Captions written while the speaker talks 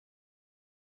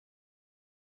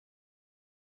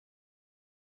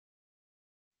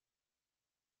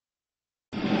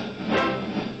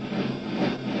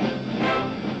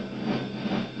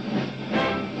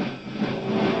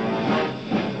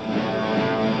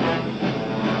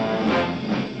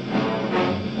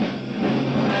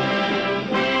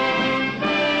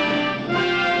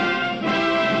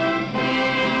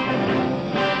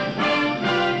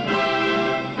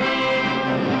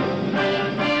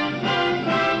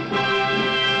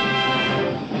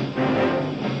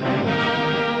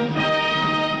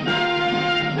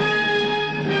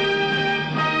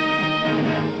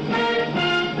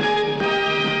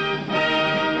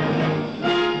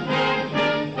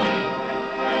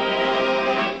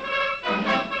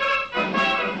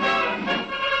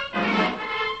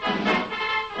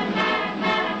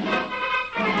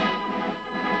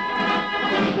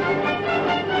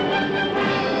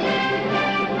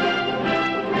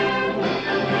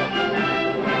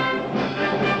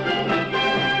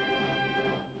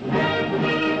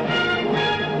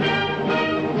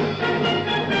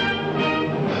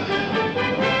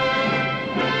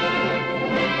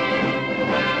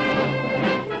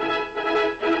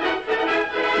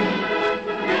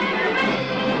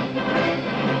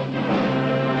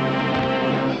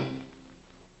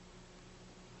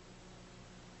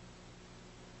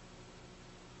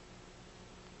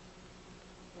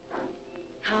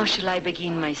shall I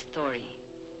begin my story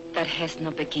that has no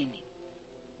beginning?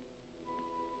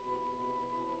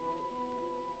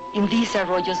 In these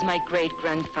arroyos, my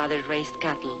great-grandfather raised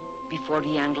cattle before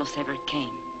the Anglos ever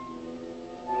came.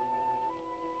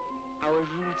 Our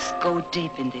roots go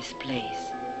deep in this place,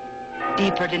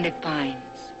 deeper than the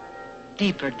pines,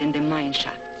 deeper than the mine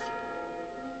shafts.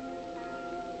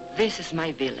 This is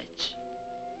my village.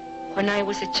 When I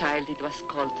was a child, it was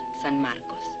called San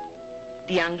Marcos.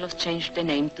 The Anglos changed the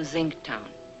name to Zinctown.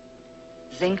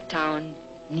 Zinctown,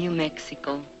 New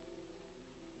Mexico,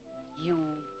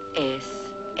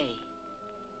 USA.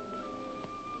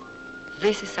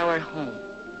 This is our home.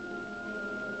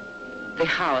 The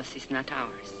house is not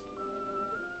ours,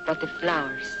 but the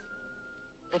flowers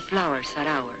are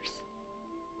ours.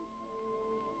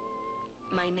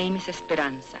 My name is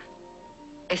Esperanza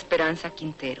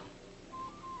Quintero.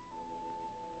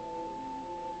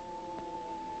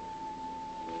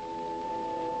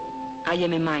 I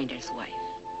am a miner's wife.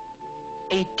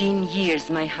 18 years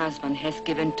my husband has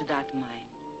given to that mine,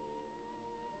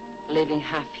 living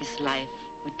half his life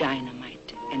with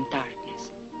dynamite and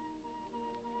darkness.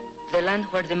 The land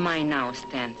where the mine now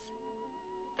stands,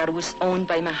 that was owned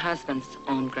by my husband's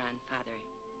own grandfather,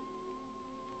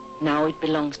 now it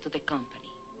belongs to the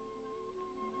company.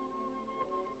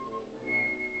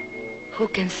 Who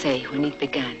can say when it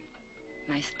began,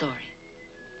 my story?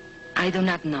 I do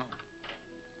not know.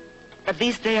 But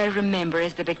this day I remember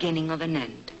as the beginning of an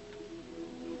end.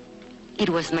 It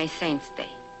was my saint's day.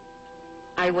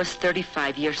 I was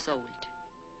 35 years old,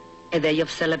 a day of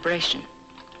celebration.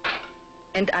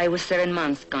 And I was 7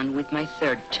 months gone with my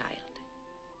third child.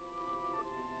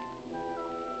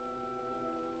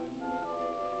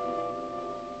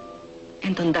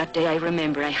 And on that day I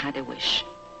remember I had a wish.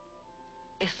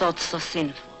 A thought so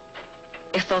sinful,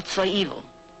 a thought so evil,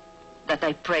 that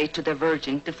I prayed to the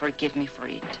Virgin to forgive me for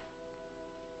it.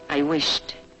 I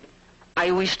wished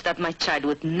that my child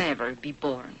would never be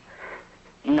born.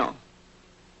 No,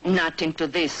 not into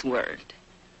this world.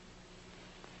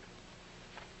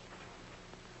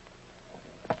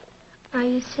 Are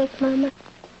you sick, Mama?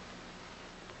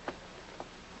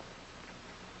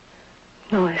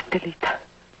 No, Estelita.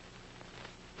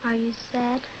 Are you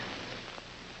sad?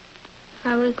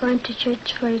 Are we going to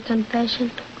church for your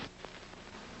confession?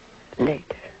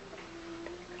 Later,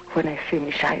 when I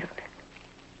finish ironing.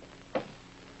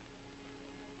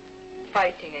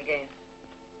 Fighting again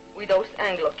with those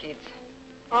Anglo kids.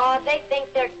 Oh, they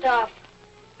think they're tough.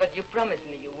 But you promised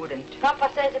me you wouldn't.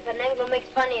 Papa says if an Anglo makes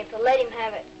fun of you, to let him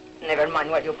have it. Never mind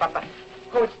what you, Papa.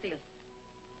 Hold still.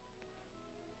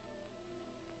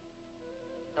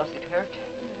 Does it hurt?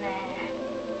 Nah.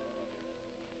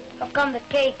 How come the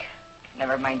cake?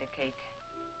 Never mind the cake.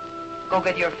 Go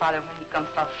get your father when he comes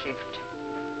off shift.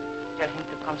 Tell him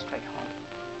to come straight home.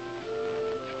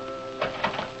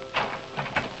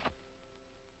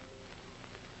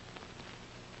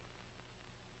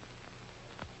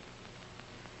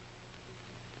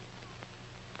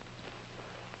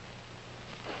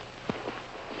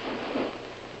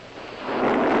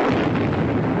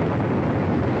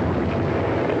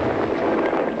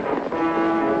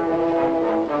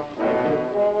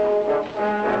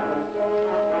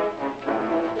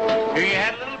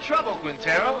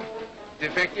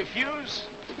 Defective fuse?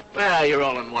 Well, you're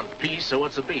all in one piece, so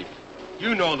what's the beef?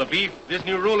 You know the beef. This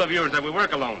new rule of yours that we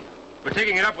work alone. We're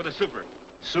taking it up with the super.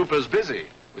 Super's busy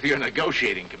with your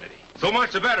negotiating committee. So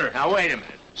much the better. Now, wait a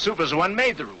minute. Super's the one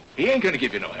made the rule. He ain't gonna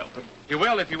give you no helping. He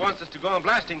will if he wants us to go on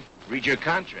blasting. Read your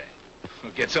contract. Or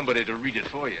get somebody to read it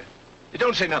for you. It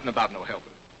don't say nothing about no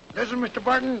helping. Listen, Mr.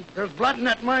 Barton, there's blood in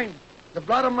that mine. The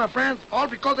blood of my friends, all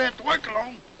because they have to work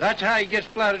alone. That's how he gets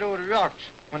splattered over the rocks,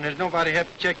 when there's nobody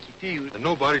have to check your fuse. And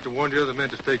nobody to warn the other men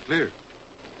to stay clear.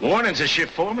 Warning's a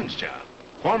shift foreman's job.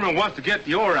 Foreman wants to get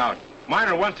the ore out.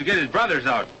 Miner wants to get his brothers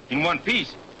out in one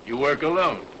piece. You work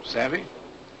alone, savvy?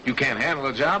 You can't handle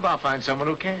a job, I'll find someone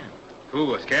who can.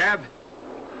 Who, a scab?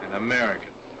 An American.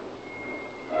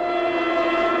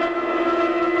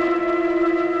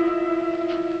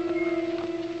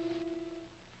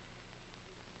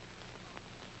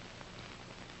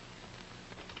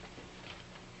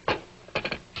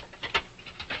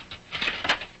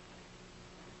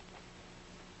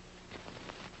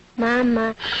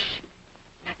 Mama. Shh.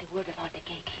 Not a word about the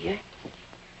cake here.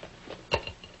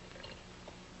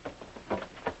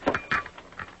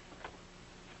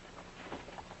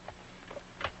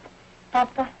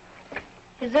 Papa,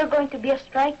 is there going to be a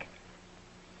strike?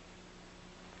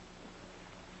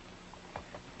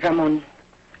 Ramon,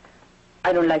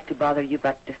 I don't like to bother you,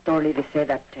 but the store lady said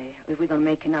that if we don't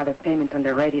make another payment on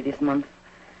the radio this month,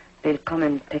 they'll come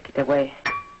and take it away.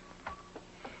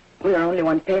 We are only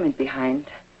one payment behind.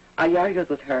 I argued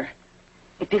with her.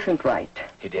 It isn't right.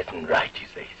 It isn't right, he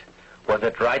says. Was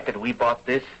it right that we bought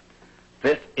this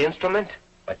instrument?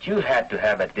 But you had to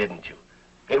have it, didn't you?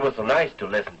 It was so nice to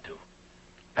listen to.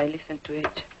 I listened to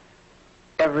it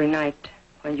every night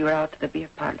when you were out at the beer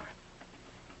parlor.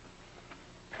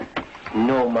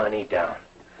 No money down.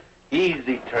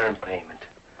 Easy term payment.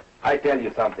 I tell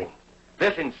you something.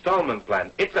 This installment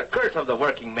plan, it's a curse of the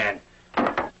working man.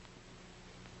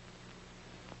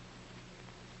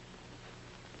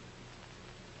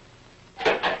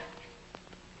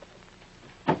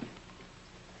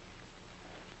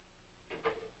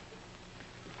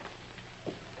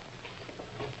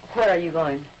 Where are you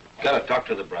going? Gotta talk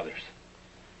to the brothers.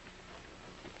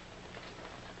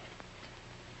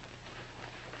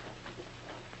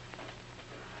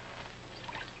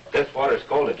 This water's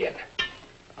cold again.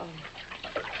 Oh,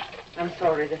 I'm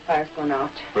sorry, the fire's gone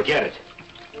out. Forget it.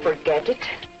 Forget it?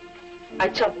 I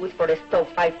chop wood for the stove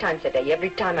 5 times a day,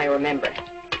 every time I remember.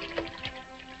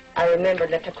 I remember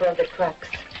that across the tracks,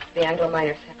 the Anglo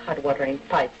miners have hot water in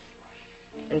pipes,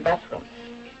 in bathrooms,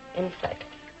 inside.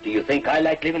 Do you think I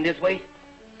like living this way?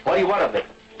 What do you want of me?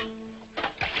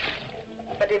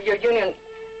 But if your union...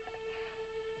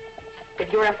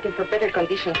 If you're asking for better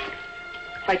conditions,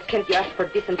 why can't you ask for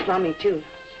decent plumbing, too?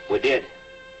 We did.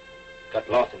 Got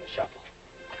lost in the shuffle.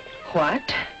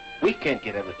 What? We can't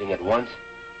get everything at once.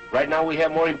 Right now we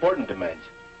have more important demands.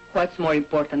 What's more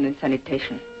important than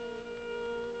sanitation?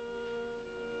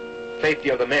 Safety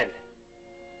of the men.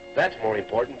 That's more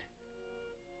important.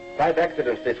 5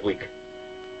 accidents this week.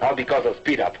 All because of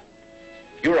speed up.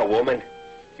 You're a woman.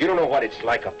 You don't know what it's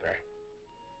like up there.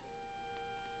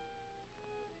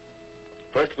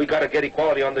 First, we gotta get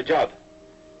equality on the job.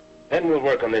 Then we'll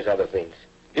work on these other things.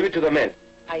 Give it to the men.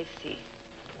 I see.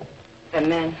 The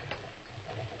men.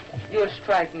 Your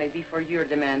strike may be for your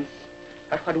demands,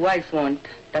 but what wives want,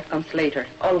 that comes later,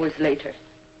 always later.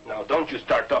 Now, don't you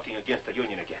start talking against the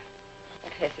union again.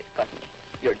 What has it got me,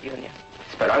 your union?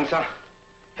 Esperanza,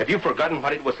 have you forgotten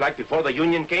what it was like before the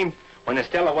union came? When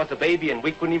Estella was a baby and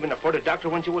we couldn't even afford a doctor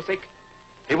when she was sick?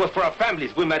 It was for our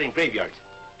families we met in graveyards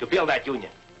to build that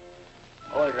union.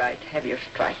 All right, have your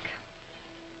strike.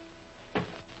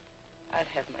 I'll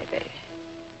have my baby.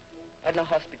 But no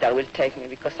hospital will take me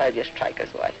because I'll be a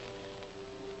striker's wife.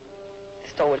 The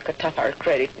store will cut off our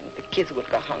credit and the kids will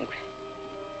go hungry.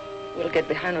 We'll get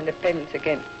behind on the payments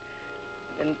again.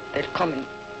 Then they'll come and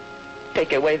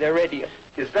take away the radio.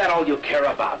 Is that all you care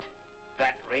about?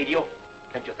 That radio?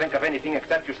 Can't you think of anything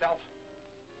except yourself?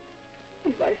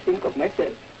 If I think of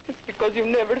myself, it's because you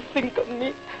never think of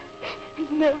me.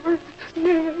 Never,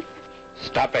 never.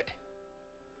 Stop it.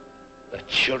 The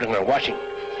children are watching.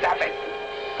 Stop it.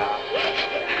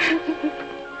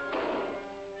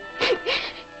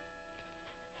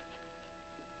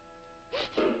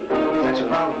 That's a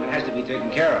problem. It has to be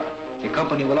taken care of. The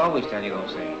company will always tell you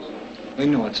those things. We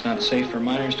know it's not safe for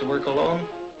miners to work alone.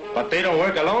 But they don't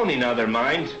work alone in other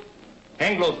mines.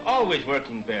 Anglo's always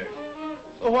working pairs.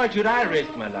 So why should I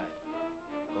risk my life?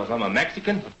 Because I'm a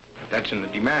Mexican? That's in the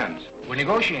demands. We're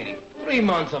negotiating. 3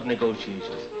 months of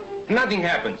negotiations. Nothing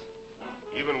happens.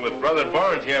 Even with Brother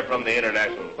Barnes here from the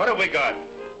International, what have we got?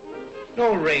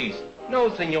 No raise, no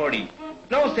seniority,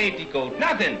 no safety code,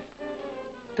 nothing.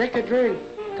 Take a drink.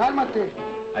 Calmate.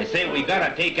 I say we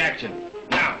gotta take action,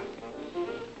 now.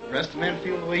 The rest of the men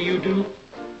feel the way you do?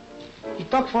 He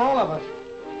talked for all of us.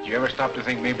 Did you ever stop to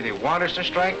think maybe they want us to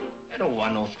strike? I don't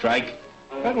want no strike.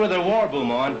 Not with a war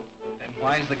boom on. Then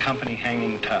why is the company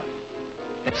hanging tough?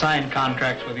 It signed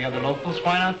contracts with the other locals.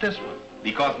 Why not this one?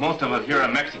 Because most of us here are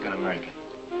Mexican-American.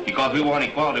 Because we want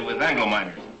equality with Anglo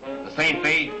miners. The same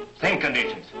pay, same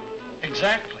conditions.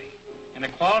 Exactly. And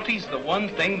equality's the one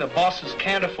thing the bosses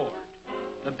can't afford.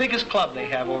 The biggest club they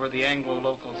have over the Anglo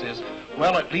locals is,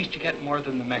 well, at least you get more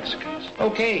than the Mexicans.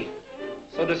 Okay.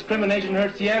 So discrimination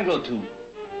hurts the Anglo too.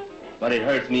 But it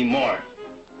hurts me more.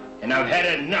 And I've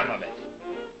had enough of it.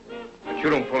 But you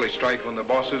don't fully strike when the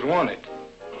bosses want it,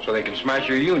 so they can smash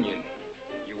your union.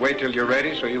 You wait till you're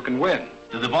ready so you can win.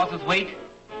 Do the bosses wait?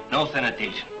 No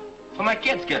sanitation. So my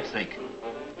kids get sick.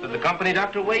 Does the company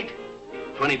doctor wait?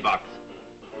 $20.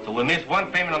 So we miss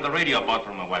one payment on the radio I bought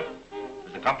for my wife.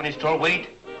 Does the company store wait?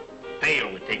 They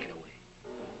would take it away.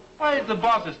 Why is the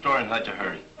boss's store in such a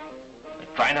hurry?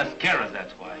 They're trying to scare us,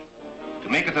 that's why. To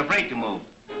make us afraid to move.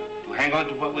 To hang on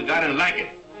to what we got and like it.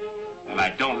 Well,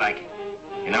 I don't like it.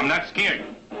 And I'm not scared.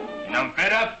 And I'm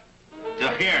fed up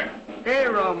to here. Hey,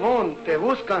 Ramon, te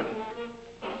buscan.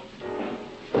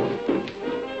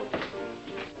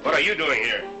 What are you doing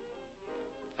here?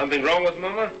 Something wrong with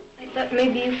Mama? I thought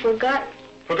maybe you forgot.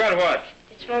 Forgot what?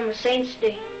 It's Mama Saint's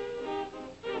Day.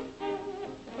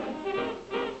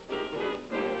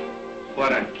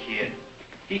 what a kid.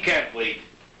 He can't wait.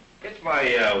 It's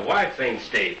my wife's ain't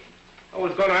stay. I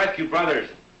was going to ask you, brothers,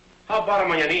 how about a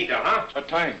mañanita, huh? What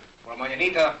time? Well,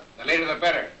 mañanita, the later the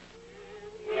better.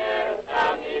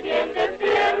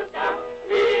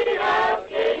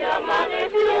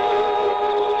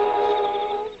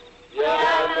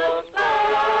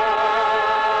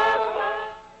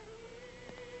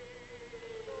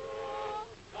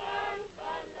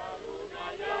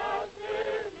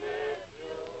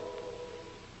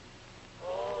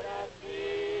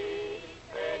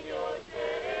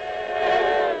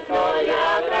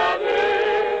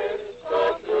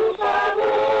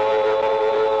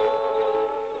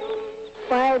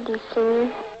 Why are they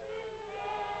singing?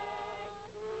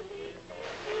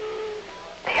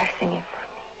 They are singing for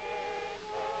me.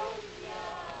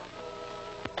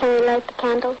 Can we light the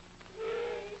candle?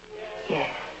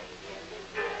 Yes.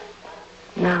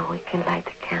 Now we can light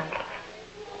the candles.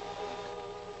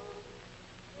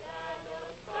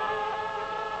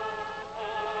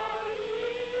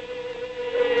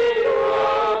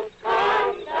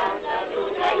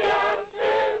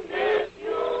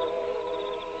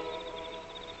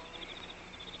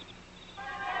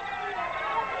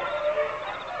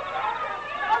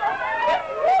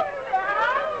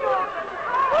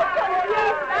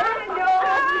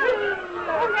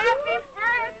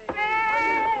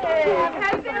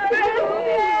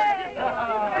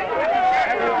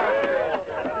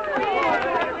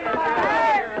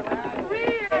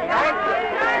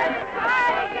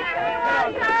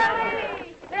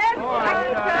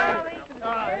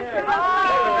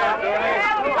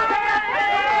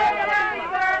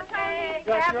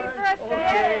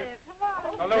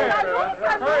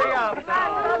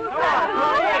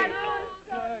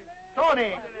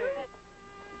 Tony!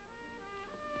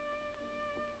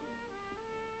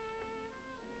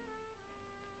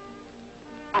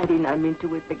 I did not mean to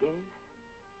weep again.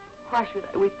 Why should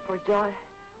I weep for joy?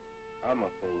 I'm a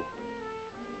fool.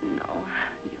 No,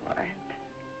 you aren't.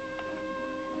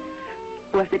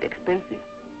 Was it expensive,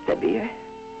 the beer?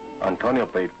 Antonio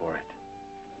paid for it.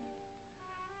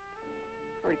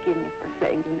 Forgive me for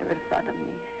saying you never thought of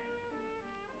me.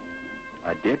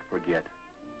 I did forget.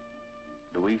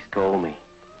 Luis told me.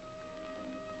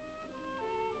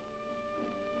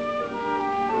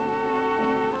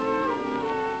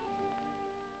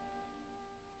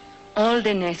 All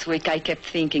the next week, I kept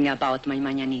thinking about my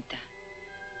mañanita.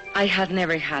 I had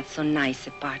never had so nice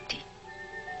a party.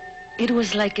 It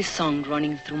was like a song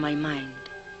running through my mind,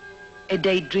 a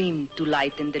daydream to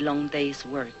lighten the long day's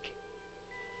work.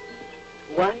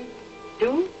 1,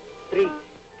 2, 3.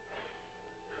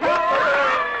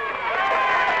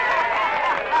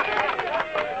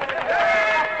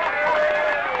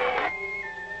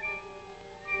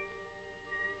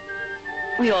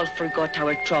 We all forgot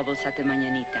our troubles at the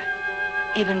mañanita.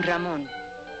 Even Ramon.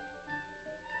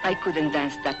 I couldn't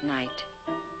dance that night,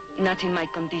 not in my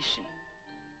condition.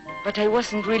 But I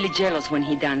wasn't really jealous when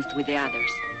he danced with the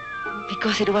others,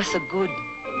 because it was so good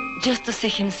just to see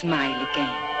him smile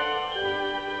again.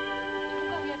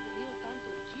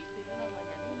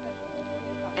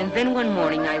 And then one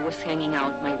morning I was hanging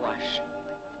out my wash.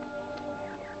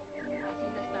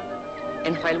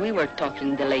 And while we were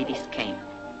talking, the ladies came.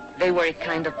 They were a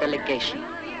kind of delegation.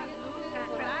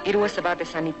 It was about the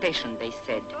sanitation, they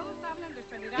said.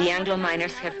 The Anglo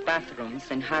miners have bathrooms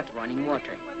and hot running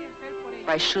water.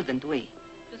 Why shouldn't we?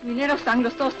 Los mineros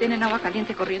anglos todos tienen agua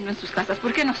caliente corriendo en sus casas.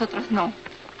 ¿Por qué nosotros no?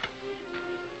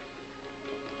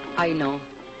 I know.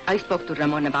 I spoke to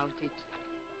Ramon about it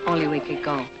only a week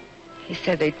ago. He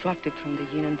said they dropped it from the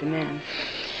yin and demand.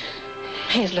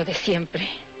 Es lo de siempre.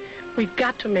 We've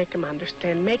got to make him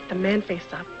understand. Make the man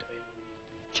face up to it.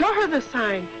 Show her the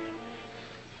sign.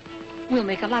 We'll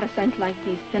make a lot of signs like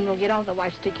these. Then we'll get all the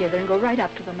wives together and go right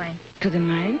up to the mine. To the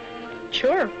mine?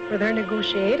 Sure. Where they're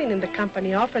negotiating in the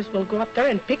company office, we'll go up there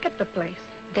and picket the place.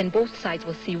 Then both sides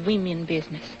will see women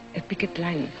business. A picket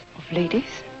line of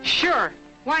ladies? Sure.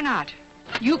 Why not?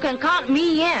 You can count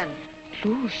me in.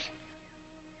 Luz.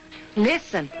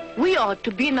 Listen, we ought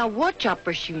to be in a wood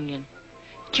choppers union.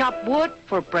 Chop wood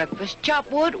for breakfast, chop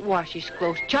wood, wash his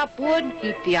clothes, chop wood,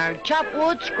 heat the iron, chop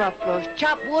wood, scrub floors,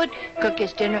 chop wood, cook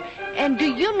his dinner. And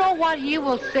do you know what he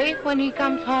will say when he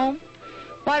comes home?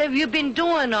 What have you been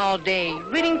doing all day?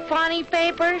 Reading funny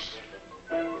papers?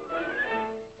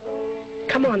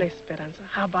 Come on, Esperanza.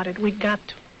 How about it? We got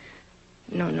to.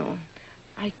 No.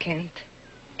 I can't.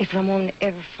 If Ramon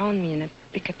ever found me in a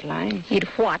picket line... He'd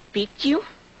what, beat you?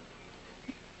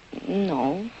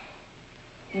 No.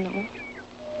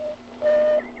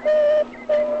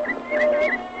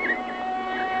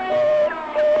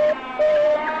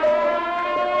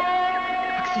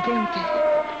 Presidente.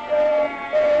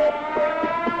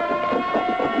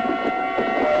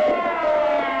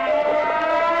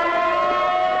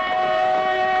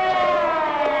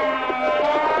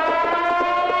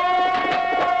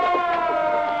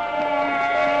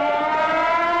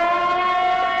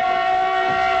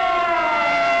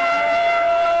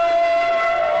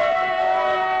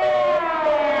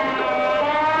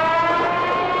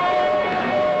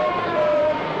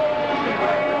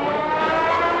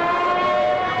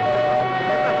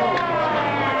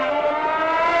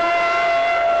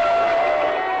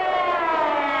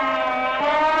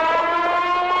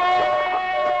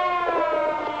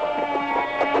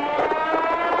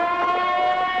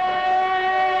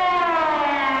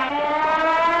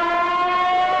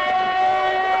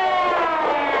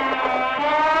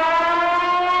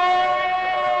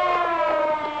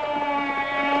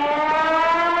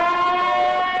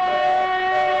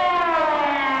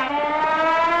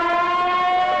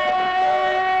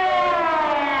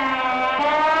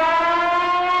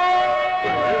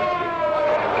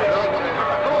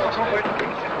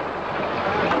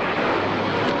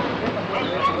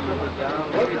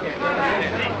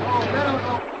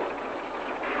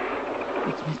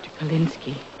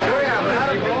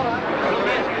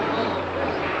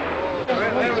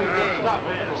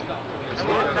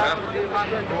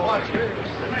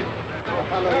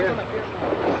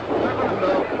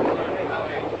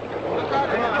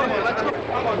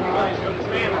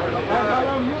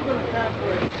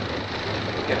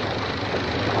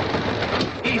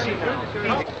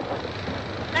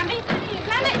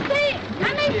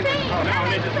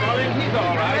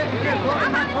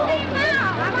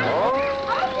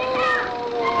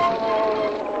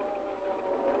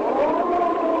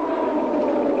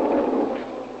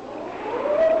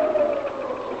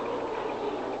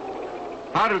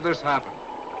 How did this happen?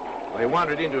 Well, he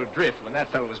wandered into a drift when that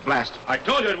fellow was blasted. I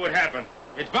told you it would happen.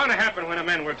 It's bound to happen when a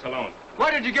man works alone. Why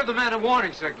did you give the man a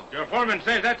warning signal? Your foreman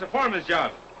says that's a foreman's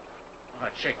job. Well, I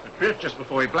checked the drift just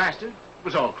before he blasted. It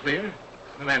was all clear.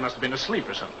 The man must have been asleep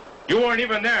or something. You weren't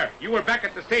even there. You were back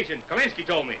at the station. Kalinsky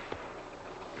told me.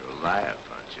 You're a liar,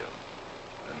 Pancho.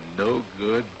 A no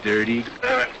good, dirty... You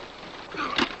there!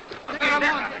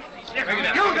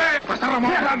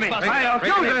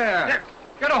 You there!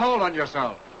 Get a hold on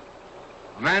yourself.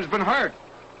 A man's been hurt.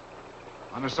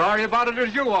 I'm as sorry about it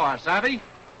as you are, savvy?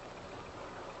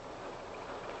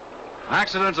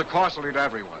 Accidents are costly to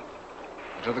everyone.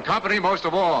 And to the company most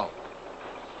of all.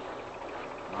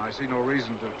 I see no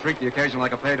reason to treat the occasion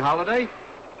like a paid holiday.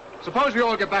 Suppose we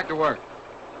all get back to work.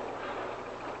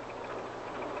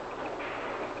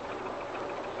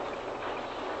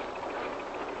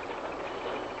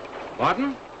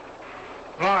 Martin?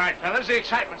 All right, fellas, the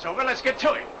excitement's over. Let's get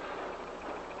to it.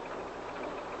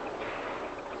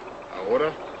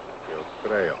 Ahora, yo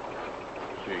creo.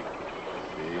 Sí.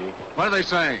 Sí. What are they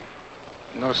saying?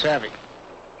 No savvy.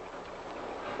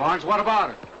 Barnes, what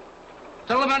about it?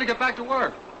 Tell the men to get back to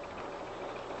work.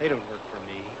 They don't work for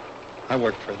me. I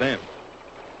work for them.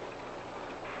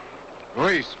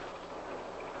 Luis.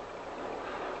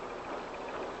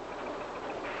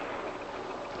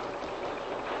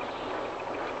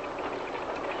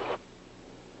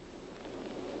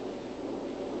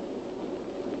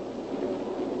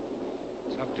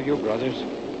 It's up to you, brothers.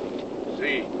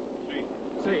 Sí. Sí.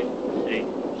 Sí. Sí.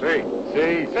 Sí.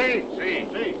 Sí. Sí.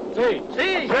 Sí. Sí.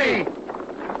 Sí. Sí.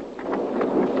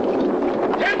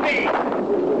 ¡Gente!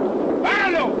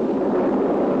 ¡Páralo!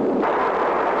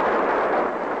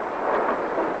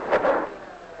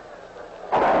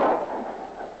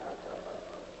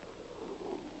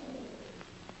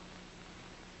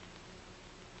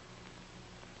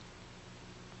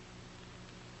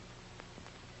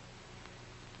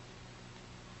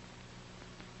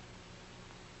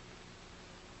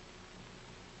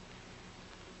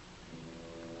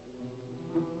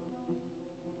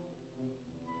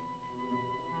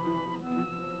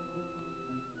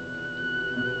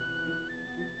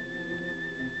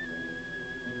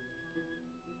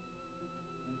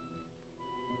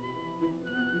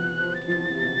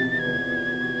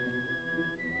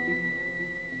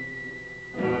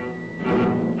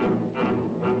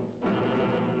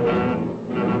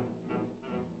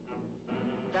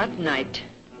 That night,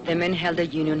 the men held a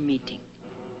union meeting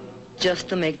just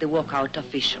to make the walkout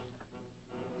official.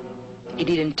 It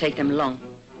didn't take them long.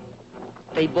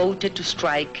 They voted to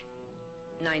strike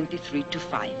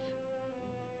 93-5.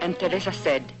 And Teresa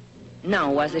said,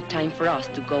 now was the time for us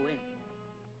to go in.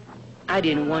 I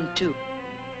didn't want to.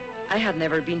 I had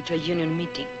never been to a union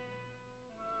meeting.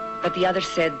 But the others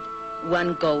said,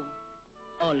 one go,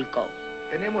 all go.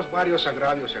 Tenemos varios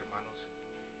agravios, hermanos,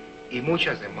 y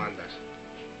muchas demandas.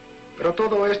 Pero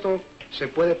todo esto se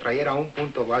puede traer a un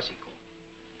punto básico,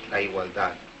 la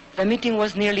igualdad. The meeting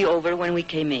was nearly over when we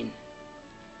came in.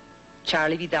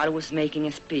 Charlie Vidal was making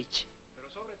a speech.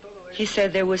 He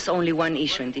said there was only one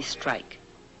issue in this strike: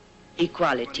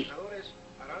 equality.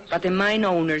 But the mine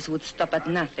owners would stop at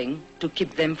nothing to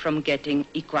keep them from getting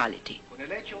equality. Con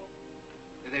el hecho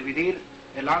de dividir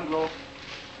el anglo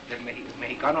del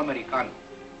mexicano-americano.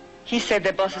 He said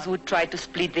the bosses would try to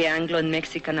split the Anglo and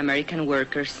Mexican-American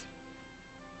workers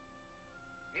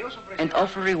and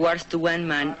offer rewards to one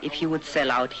man if he would sell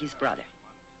out his brother.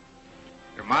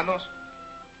 Hermanos,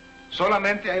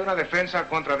 solamente hay una defensa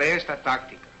contra de esta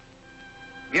táctica.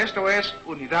 Y esto es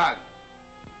unidad.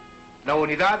 La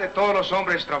unidad de todos los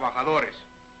hombres trabajadores.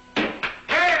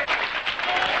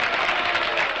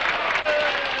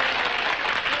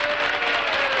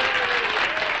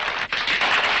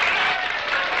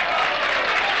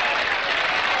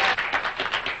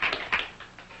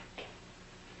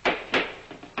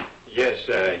 Yes,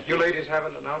 you ladies have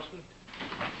an announcement?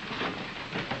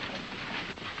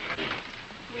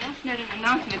 Well, it's not an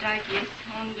announcement, I guess.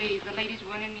 Only the ladies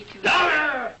wanted me to...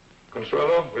 Louder!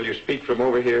 Consuelo, will you speak from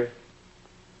over here?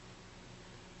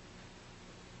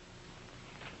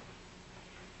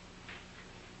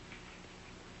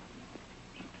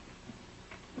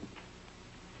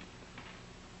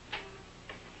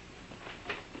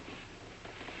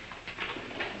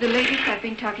 The ladies have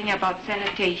been talking about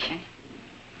sanitation.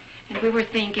 And we were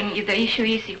thinking if the issue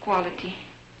is equality,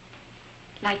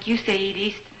 like you say it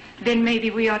is, then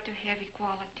maybe we ought to have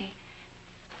equality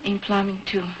in plumbing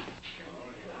too.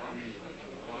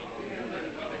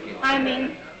 I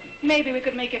mean, maybe we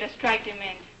could make it a strike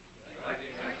demand.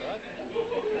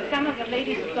 Some of the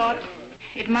ladies thought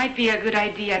it might be a good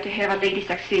idea to have a ladies'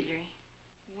 auxiliary.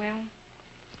 Well,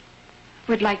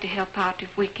 we'd like to help out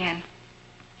if we can.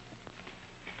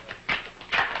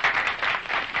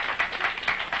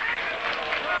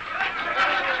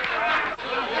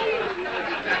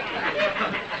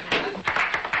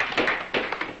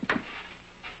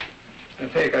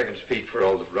 I think I can speak for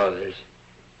all the brothers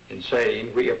in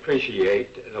saying we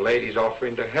appreciate the ladies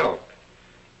offering to help.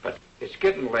 But it's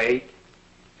getting late,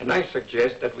 and I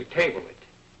suggest that we table it.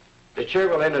 The chair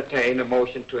will entertain a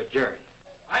motion to adjourn.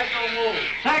 I so move.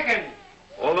 Second.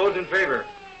 All those in favor?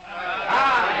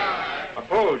 Aye.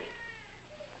 Opposed?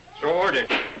 So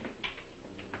ordered.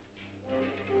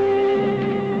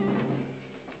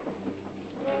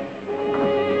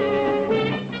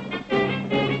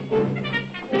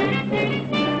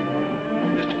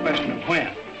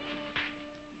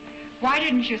 Why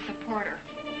didn't you support her?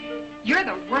 You're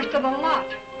the worst of the lot.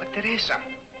 But Teresa,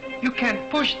 you can't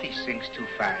push these things too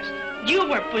fast. You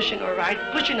were pushing her right,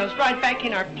 pushing us right back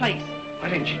in our place. Why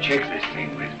didn't you check this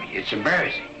thing with me? It's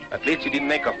embarrassing. At least you didn't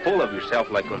make a fool of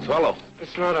yourself like Consuelo.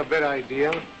 It's not a bad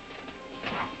idea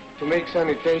to make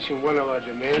sanitation one of our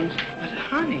demands. But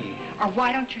honey... Or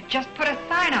why don't you just put a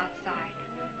sign outside?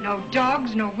 No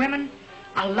dogs, no women,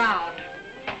 allowed.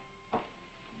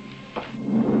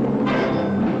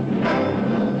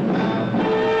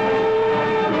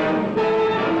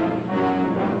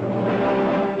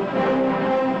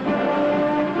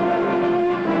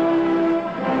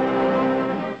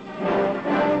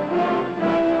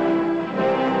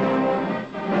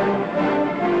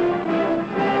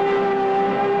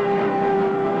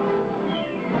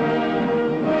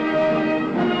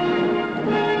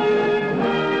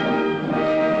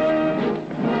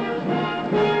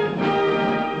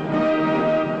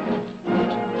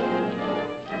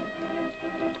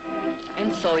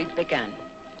 So it began,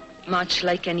 much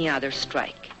like any other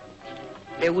strike.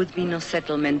 There would be no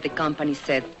settlement, the company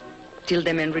said, till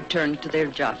the men returned to their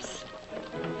jobs.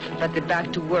 But the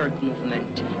back-to-work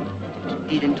movement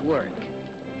didn't work.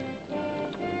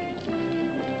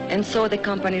 And so the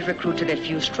company recruited a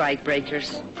few strike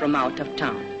breakers from out of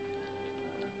town.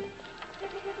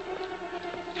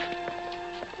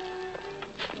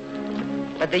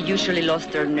 But they usually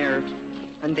lost their nerve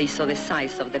when they saw the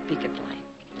size of the picket line.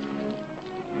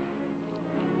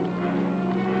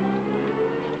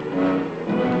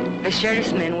 The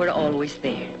sheriff's men were always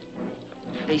there.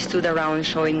 They stood around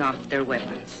showing off their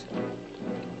weapons.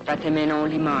 But the men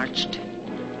only marched,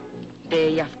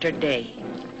 day after day,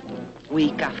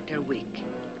 week after week.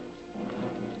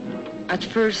 At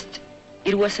first,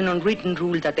 it was an unwritten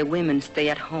rule that the women stay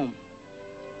at home.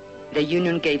 The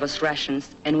union gave us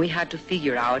rations, and we had to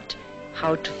figure out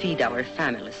how to feed our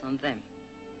families on them.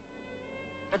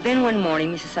 But then one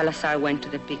morning, Mrs. Salazar went to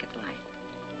the picket line.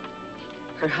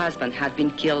 Her husband had been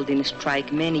killed in a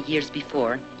strike many years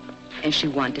before, and she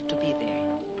wanted to be there.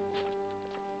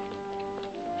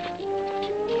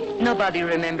 Nobody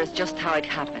remembers just how it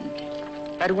happened.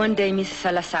 But one day, Mrs.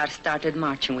 Salazar started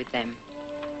marching with them,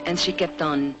 and she kept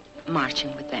on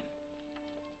marching with them.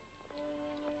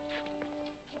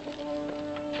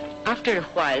 After a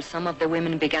while, some of the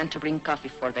women began to bring coffee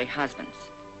for their husbands,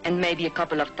 and maybe a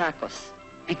couple of tacos,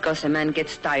 because a man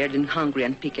gets tired and hungry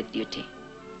on picket duty.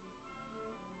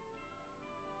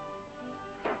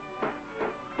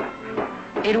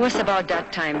 It was about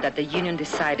that time that the union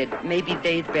decided maybe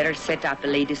they'd better set up a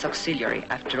ladies' auxiliary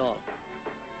after all.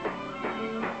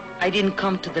 I didn't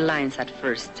come to the lines at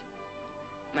first.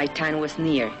 My time was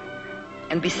near,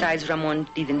 and besides, Ramon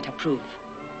didn't approve.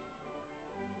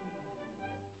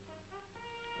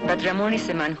 But Ramon is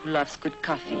a man who loves good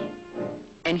coffee,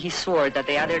 and he swore that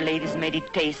the other ladies made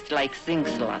it taste like zinc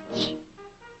sludge.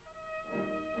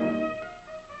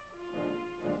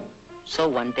 So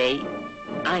one day,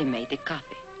 I made the coffee.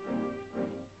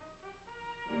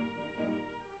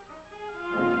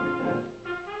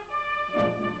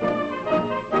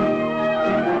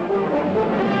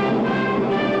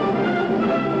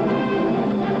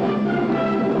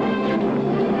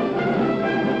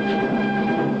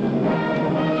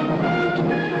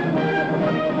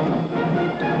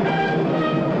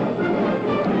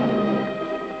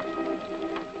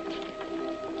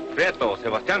 Prieto,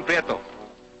 Sebastián Prieto.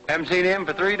 Haven't seen him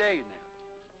for 3 days now.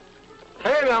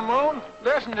 Hey, Ramon,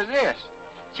 listen to this.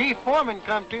 Chief Foreman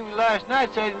come to me last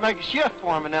night, said he'd make a shift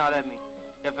foreman out of me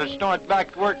if I start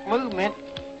back to work movement.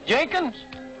 Jenkins,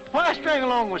 why string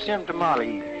along with some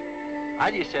tamale eaters? I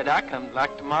just said I come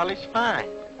like tamales fine.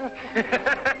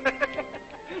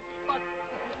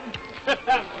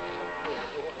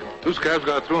 Two scabs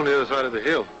got through on the other side of the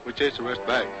hill. We chased the rest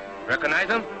back. Recognize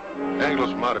them?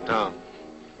 Anglos from out of town.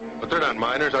 But they're not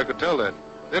miners, I could tell that.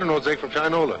 They don't know zinc from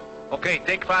Chinola. Okay,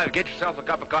 take 5. Get yourself a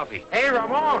cup of coffee. Hey,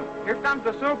 Ramon, here comes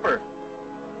the super.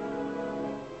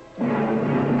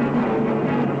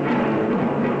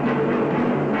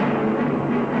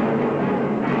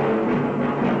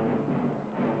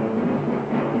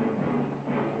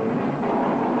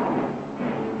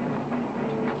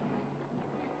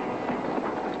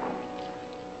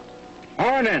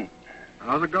 Morning.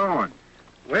 How's it going?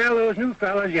 Well, those new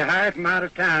fellows you hired from out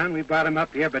of town, we brought them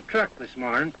up here by truck this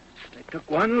morning. They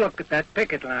took one look at that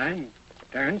picket line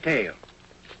and turned tail.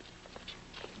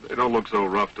 They don't look so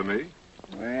rough to me.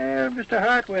 Well, Mr.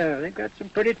 Hartwell, they've got some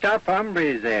pretty tough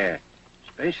hombres there.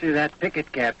 Especially that picket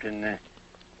captain.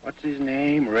 What's his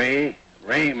name?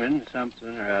 Raymond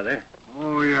something or other.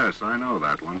 Oh, yes, I know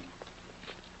that one.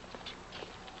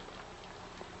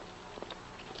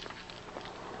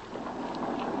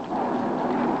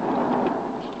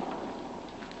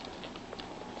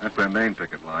 That's their main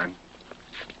picket line.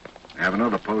 They have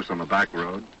another post on the back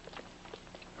road.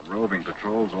 And roving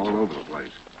patrols all over the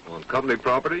place. On company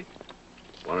property?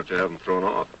 Why don't you have them thrown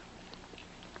off?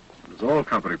 It's all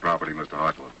company property, Mr.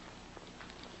 Hartwell.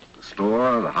 The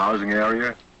store, the housing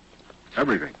area,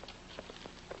 everything.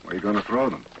 Where are you going to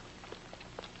throw them?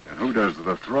 And who does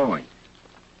the throwing?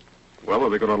 Well,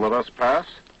 are they going to let us pass?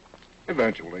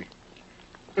 Eventually.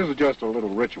 This is just a little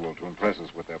ritual to impress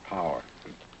us with their power.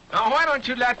 Now, why don't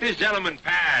you let this gentleman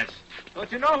pass? Don't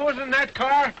you know who's in that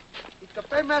car? It's the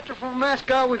paymaster from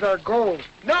Moscow with our gold.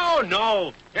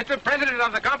 No. It's the president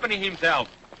of the company himself.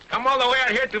 Come all the way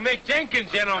out here to make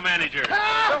Jenkins general manager. So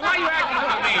why are you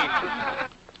acting with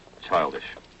me? Childish.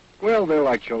 Well, they're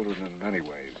like children in many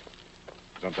ways.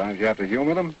 Sometimes you have to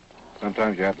humor them.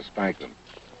 Sometimes you have to spank them.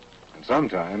 And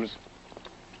sometimes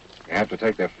you have to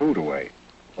take their food away.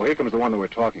 Oh, here comes the one that we're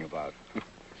talking about.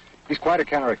 He's quite a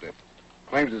character.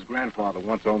 Claims his grandfather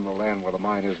once owned the land where the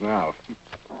mine is now.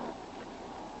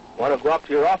 Want to go up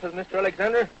to your office, Mr.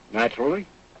 Alexander? Naturally.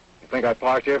 You think I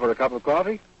parked here for a cup of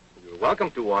coffee? You're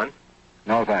welcome to one.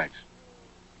 No, thanks.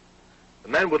 The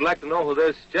man would like to know who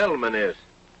this gentleman is.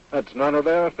 That's none of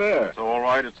their affair. It's all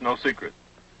right. It's no secret.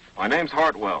 My name's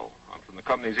Hartwell. I'm from the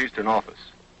company's eastern office.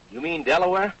 You mean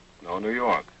Delaware? No, New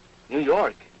York. New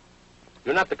York?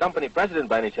 You're not the company president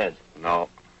by any chance? No.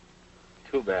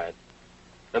 Too bad.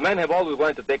 The men have always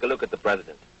wanted to take a look at the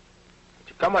president. But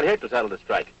you come out here to settle the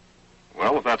strike.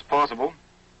 Well, if that's possible.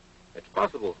 It's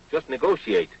possible. Just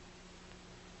negotiate.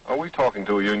 Are we talking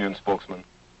to a union spokesman?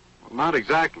 Well, not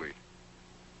exactly.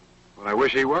 But I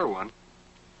wish he were one.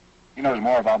 He knows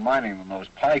more about mining than those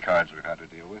pie cards we've had to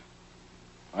deal with.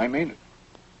 I mean it.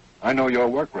 I know your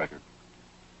work record.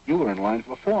 You were in line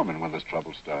for foreman when this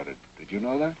trouble started. Did you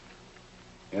know that?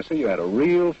 Yes, sir, you had a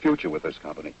real future with this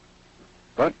company.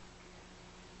 But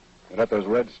you let those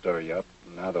Reds stir you up,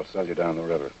 and now they'll sell you down the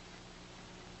river.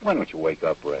 Why don't you wake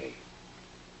up, Ray?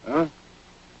 Huh?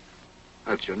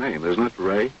 That's your name, isn't it,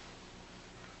 Ray?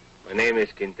 My name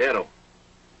is Quintero.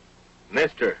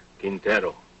 Mr.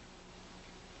 Quintero.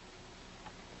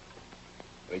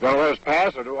 Are you going to let us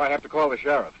pass, or do I have to call the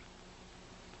sheriff?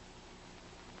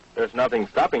 There's nothing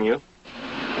stopping you.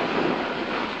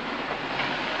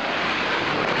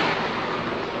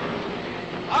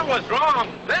 I was wrong.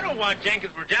 They don't want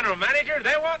Jenkins for general manager.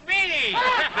 They want me.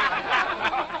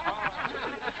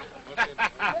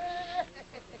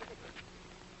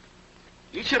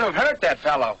 You should have heard that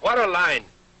fellow. What a line.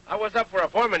 I was up for a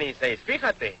foreman, he says.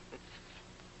 Fíjate.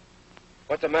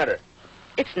 What's the matter?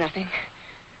 It's nothing.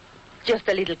 Just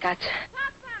a little cut.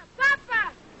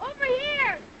 Papa, over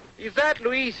here. Is that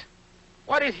Luis?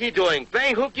 What is he doing?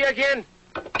 Playing hooky again?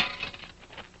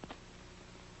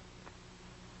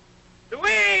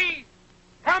 Luis!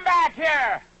 Come back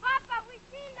here! Papa, we've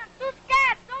seen them. Two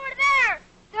cats over there.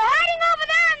 They're hiding over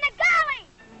there in the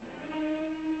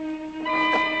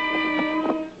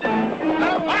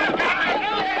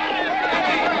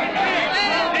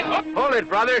gully. Hold it,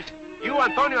 brothers. You,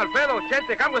 Antonio, Alfredo,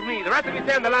 Chente, come with me. The rest of you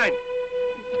stay on the line.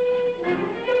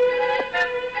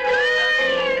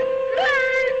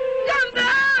 Come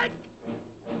back!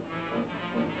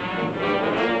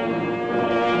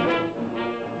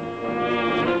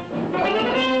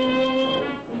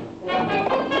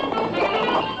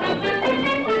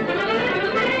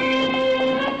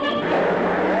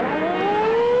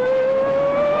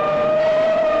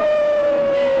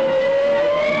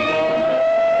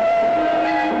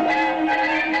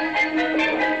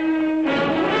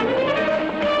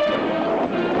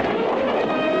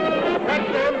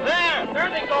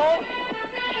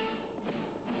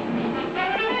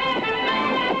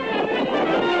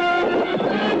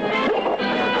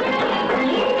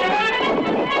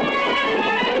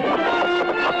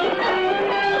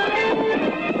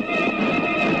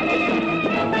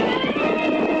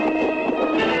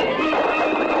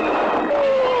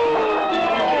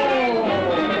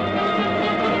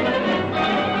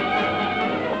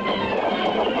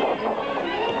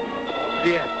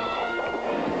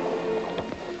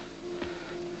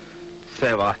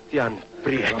 Sebastian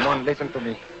Prieto. Ramon, listen to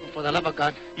me. For the love of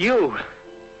God. You!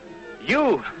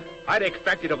 I'd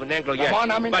expected of an Anglo, yes.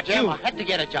 Ramon, I'm in but jail. you, I had to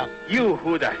get a job. You,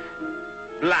 Judas.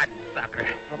 Bloodsucker.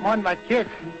 Ramon, my kid.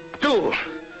 Tú,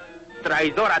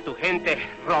 traidor a tu gente,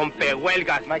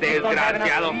 rompehuelgas,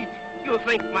 desgraciado. You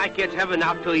think my kids have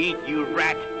enough to eat, you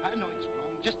rat? I know it's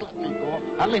wrong. Just let me go.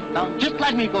 I'll live down. Just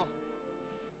let me go.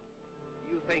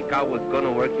 You think I was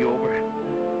gonna work you over?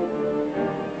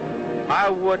 I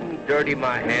wouldn't dirty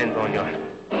my hands on you.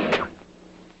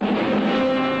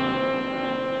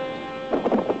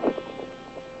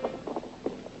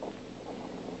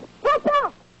 What's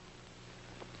up?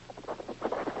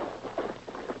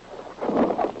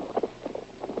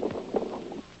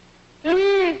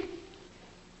 Please,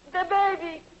 the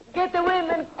baby, get the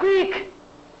women, quick.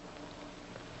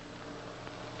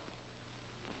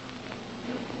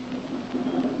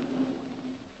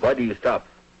 Why do you stop?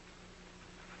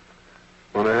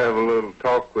 Want to have a little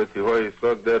talk with you while you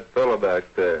slugged that fella back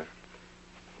there.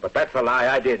 But that's a lie.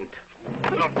 I didn't.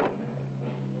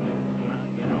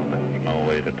 No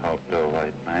way to talk to a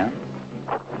white man.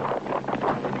 No!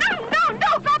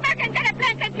 Go back and get a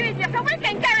blanket, Julia, so we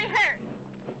can carry her.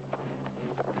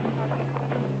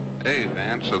 Hey,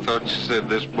 Vance, I thought you said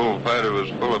this bullfighter was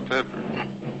full of pepper.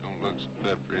 Don't look so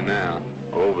peppery now.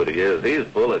 Oh, but he is. He's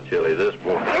full of chili, this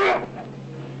boy.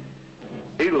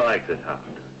 He likes it hot.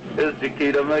 His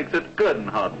Chiquita makes it good and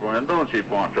hot for him, don't she,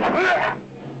 Poncho?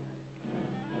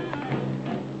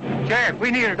 Sheriff,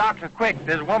 we need a doctor quick.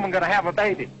 There's a woman gonna have a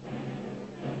baby.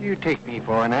 You take me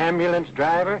for an ambulance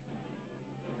driver?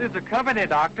 This is a company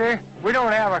doctor. We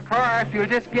don't have a car if you'll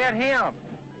just get him.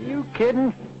 Are you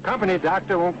kidding? Company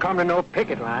doctor won't come to no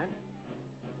picket line.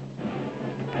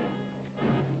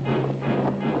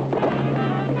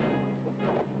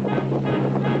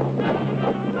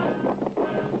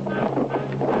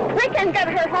 We can get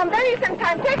her home. There isn't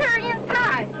time. Take her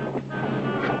inside.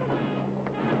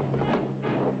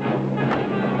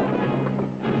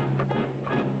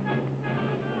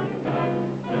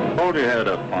 Hold your head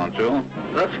up, Poncho.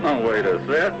 That's no way to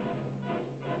sit.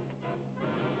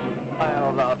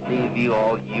 I'll not leave you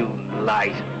all, you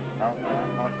lies. Oh,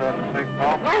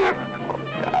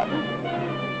 God.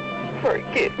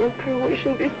 Forgive me for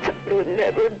wishing this time would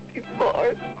never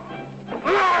before.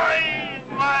 ¡Ay,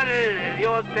 madre de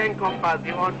Dios, ten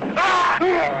compasión!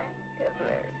 Have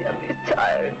mercy on me,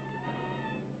 child.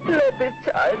 Let the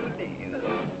child live.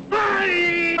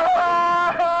 ¡Ay!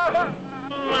 Oh,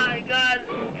 my God!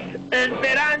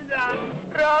 ¡Esperanza!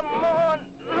 Ramon!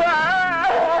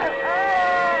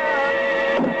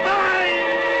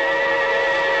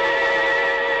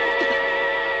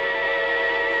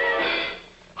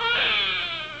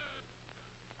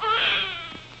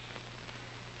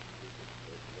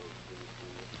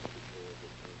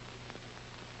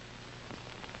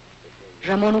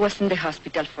 Ramon was in the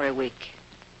hospital for a week,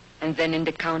 and then in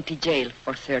the county jail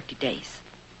for 30 days,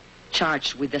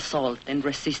 charged with assault and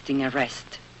resisting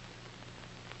arrest.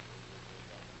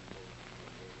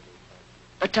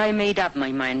 But I made up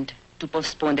my mind to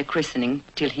postpone the christening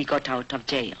till he got out of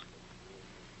jail.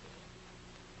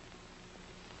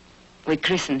 We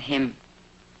christened him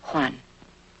Juan.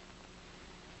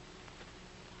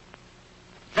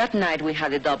 That night we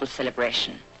had a double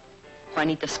celebration.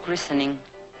 Juanito's christening,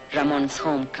 Ramon's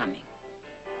homecoming.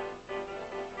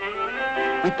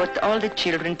 We put all the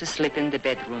children to sleep in the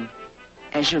bedroom,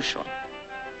 as usual.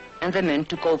 And the men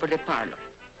took over the parlor,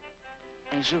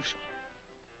 as usual.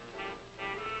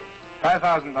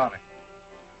 $5,000.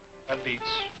 That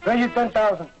beats. Raise you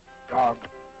 10,000. Dog.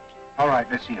 All right,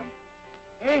 let's see him.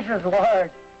 Jesus,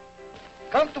 word.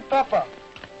 Come to Papa.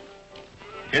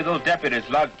 Hear those deputies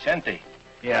log Chente.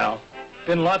 Yeah.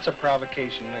 Been lots of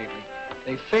provocation lately.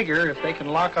 They figure if they can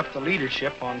lock up the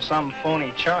leadership on some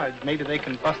phony charge, maybe they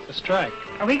can bust the strike.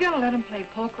 Are we going to let them play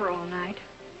poker all night?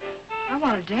 I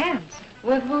want to dance.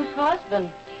 With whose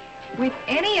husband? With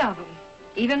any of them,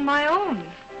 even my own.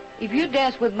 If you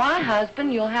dance with my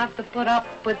husband, you'll have to put up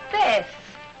with this.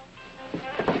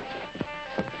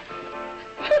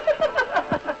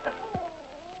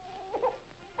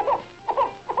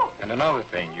 And another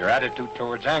thing, your attitude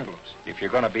towards Anglos. If you're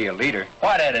going to be a leader...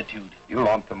 What attitude? You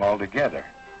lump them all together.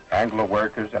 Anglo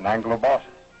workers and Anglo bosses.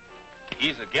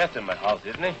 He's a guest in my house,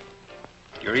 isn't he?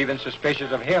 You're even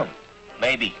suspicious of him.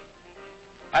 Maybe.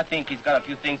 I think he's got a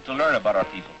few things to learn about our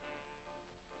people.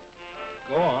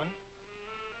 Go on.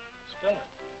 Spill it.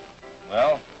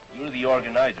 Well, you're the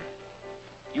organizer.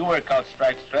 You work out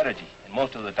strike strategy, and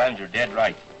most of the times you're dead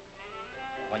right.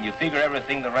 When you figure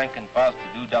everything the rank and file's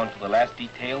to do down to the last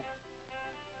detail,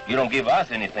 you don't give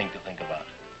us anything to think about.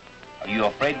 Are you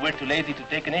afraid we're too lazy to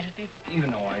take initiative? You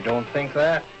know I don't think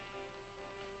that.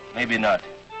 Maybe not.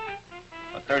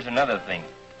 But there's another thing.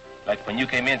 Like when you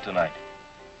came in tonight,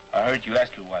 I heard you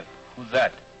ask your wife, who's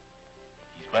that?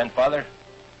 His grandfather?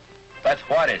 That's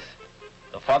Juarez,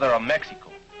 the father of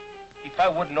Mexico. If I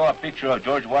wouldn't know a picture of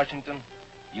George Washington,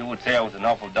 you would say I was an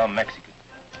awful dumb Mexican.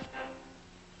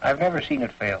 I've never seen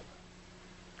it fail.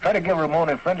 Try to give Ramon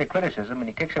a friendly criticism, and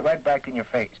he kicks it right back in your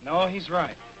face. No, he's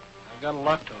right. I've got a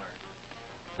lot to learn.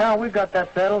 Now we've got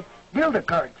that settled. Deal the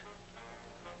cards.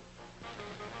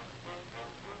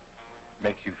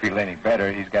 Makes you feel any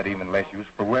better, he's got even less use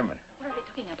for women. What are they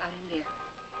talking about in there?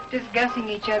 Discussing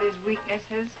each other's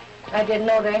weaknesses. I didn't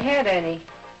know they had any.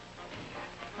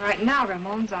 Right now,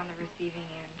 Ramon's on the receiving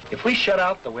end. If we shut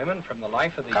out the women from the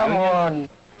life of the Come union... on.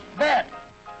 Bet.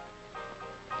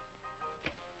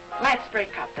 Let's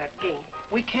break up that game.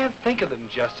 We can't think of them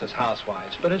just as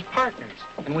housewives, but as partners.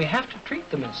 And we have to treat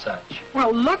them as such.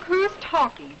 Well, look who's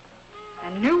talking. A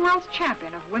new world's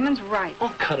champion of women's rights.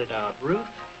 Oh, cut it out, Ruth.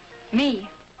 Me,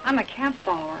 I'm a camp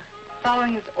follower,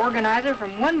 following this organizer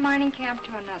from one mining camp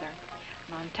to another.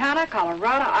 Montana,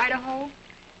 Colorado, Idaho.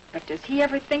 But does he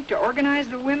ever think to organize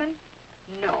the women?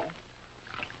 No.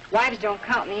 Wives don't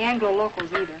count in the Anglo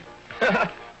locals either.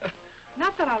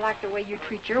 Not that I like the way you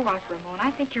treat your wife, Ramon.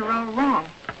 I think you're all wrong.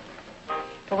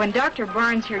 But when Dr.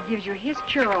 Barnes here gives you his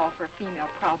cure-all for female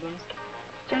problems,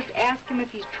 just ask him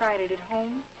if he's tried it at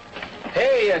home.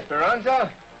 Hey, Esperanza.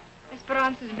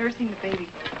 Esperanza's nursing the baby.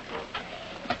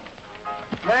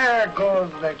 There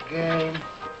goes the game.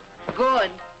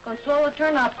 Good. Consuelo,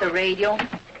 turn up the radio.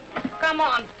 Come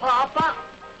on, Papa.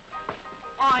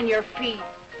 On your feet.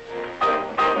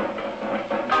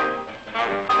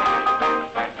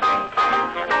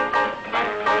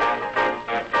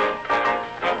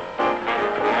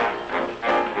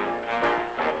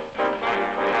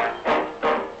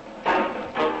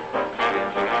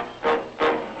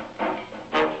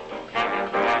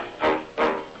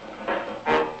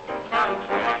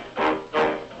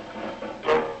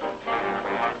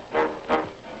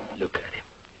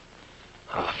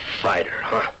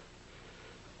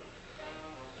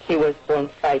 He was born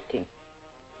fighting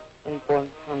and born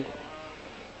hungry.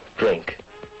 Drink.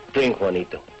 Drink,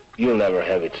 Juanito. You'll never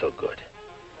have it so good.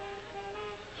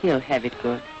 He'll have it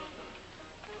good.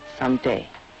 Someday.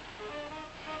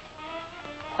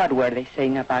 What were they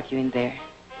saying about you in there?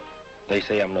 They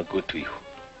say I'm not good to you.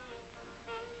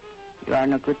 You are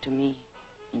no good to me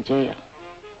in jail.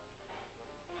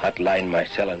 I'd lie in my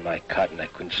cell in my cot and I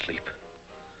couldn't sleep.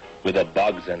 With the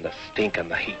bugs and the stink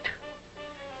and the heat.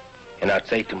 And I'd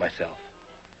say to myself,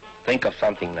 think of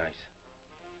something nice,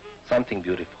 something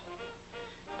beautiful.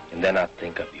 And then I'd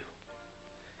think of you.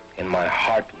 And my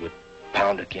heart would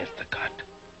pound against the cot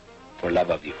for love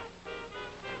of you.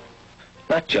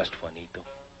 Not just Juanito.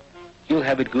 You'll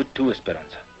have it good too,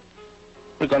 Esperanza.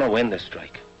 We're gonna win this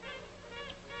strike.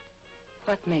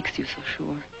 What makes you so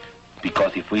sure?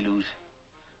 Because if we lose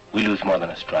more than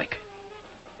a strike.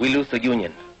 We lose the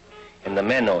union, and the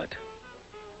men know it.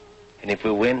 And if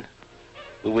we win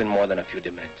more than a few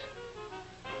demands.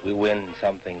 We win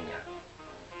something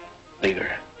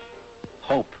bigger.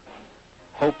 Hope.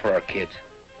 Hope for our kids.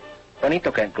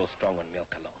 Juanito can't grow strong on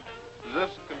milk alone. Is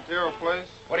this the Quintero place?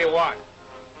 What do you want?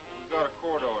 We got a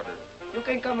court order. You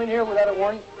can't come in here without a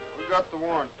warrant. We got the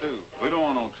warrant, too. We don't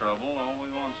want no trouble. All we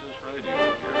want is this radio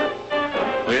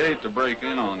here. We hate to break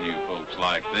in on you folks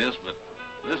like this, but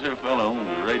this here fellow owns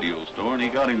a radio store, and he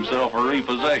got himself a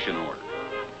repossession order.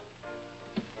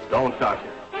 Don't touch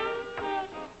it.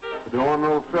 We don't want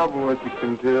no trouble with you,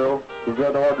 Quintero. We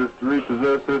got orders to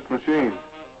repossess this machine.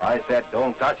 I said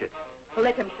don't touch it.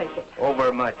 Let him take it.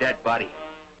 Over my dead body.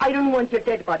 I don't want your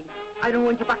dead body. I don't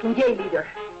want you back in jail either.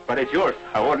 But it's yours.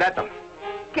 I won't let them.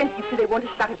 Can't you see they want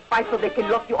to start a fight so they can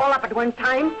lock you all up at one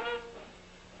time?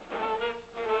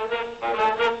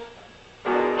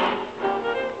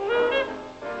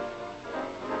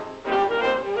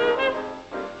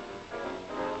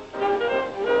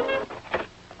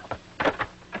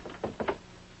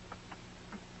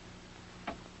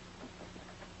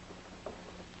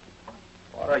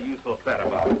 What are you so sad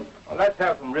about? Well, let's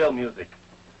have some real music.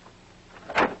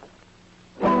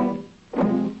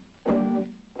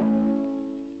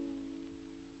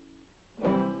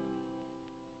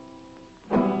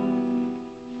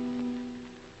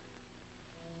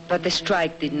 But the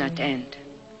strike did not end.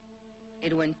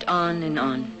 It went on and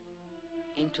on,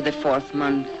 into the 4th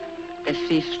month, the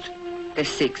 5th, the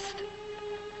 6th.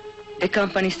 The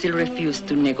company still refused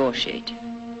to negotiate.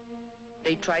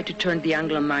 They tried to turn the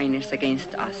Anglo miners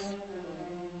against us.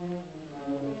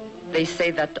 They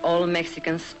say that all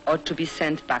Mexicans ought to be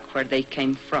sent back where they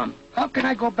came from. How can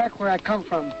I go back where I come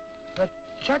from? The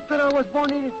check that I was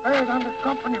born in is buried on the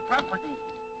company property.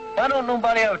 Why don't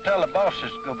nobody ever tell the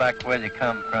bosses to go back to where they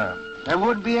come from? There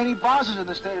wouldn't be any bosses in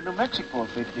the state of New Mexico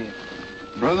if they did.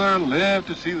 Brother, live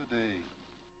to see the day.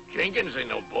 Jenkins ain't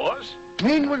no boss.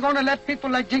 Mean we're going to let people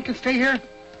like Jenkins stay here?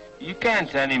 You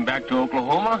can't send him back to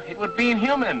Oklahoma. It would be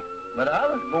inhuman. But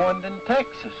I was born in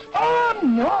Texas. Oh,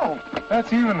 no.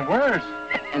 That's even worse.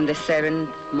 And the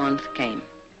 7th month came.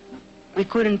 We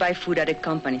couldn't buy food at a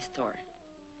company store.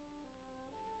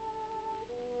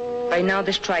 By now,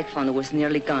 the strike fund was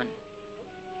nearly gone.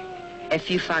 A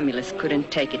few families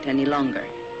couldn't take it any longer.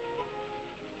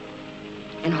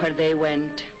 And where they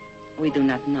went, we do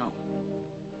not know.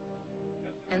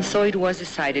 And so it was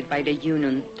decided by the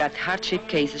union that hardship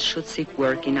cases should seek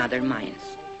work in other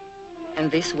mines. And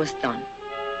this was done.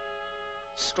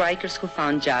 Strikers who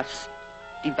found jobs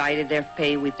divided their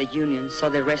pay with the union so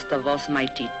the rest of us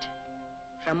might eat.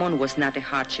 Ramon was not a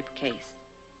hardship case.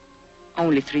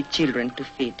 Only 3 children to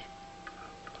feed.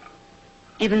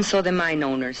 Even so, the mine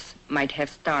owners might have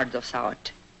starved us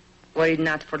out, were it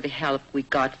not for the help we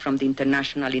got from the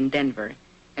International in Denver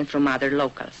and from other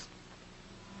locals.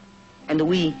 And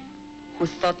we, who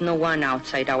thought no one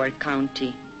outside our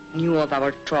county knew of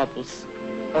our troubles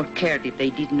or cared if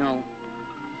they did know,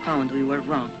 found we were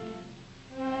wrong.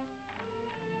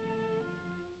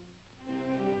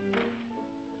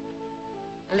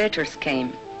 Letters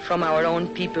came from our own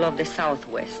people of the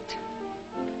Southwest,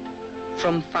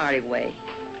 from far away,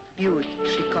 Butte,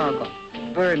 Chicago,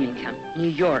 Birmingham, New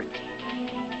York,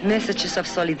 messages of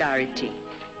solidarity,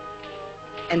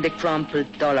 and the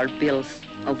crumpled dollar bills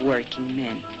of working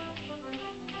men.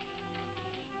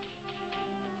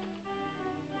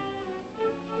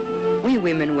 We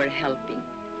women were helping,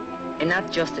 and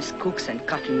not just as cooks and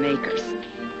coffee makers.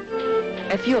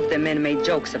 A few of the men made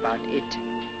jokes about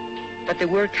it, but the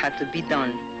work had to be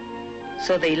done,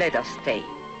 so they let us stay.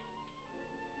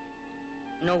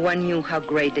 No one knew how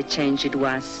great a change it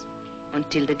was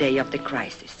until the day of the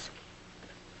crisis.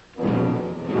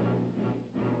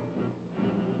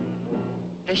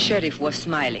 The sheriff was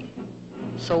smiling,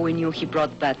 so we knew he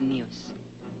brought bad news.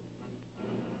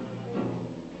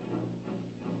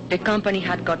 The company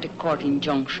had got a court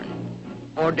injunction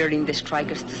ordering the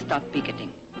strikers to stop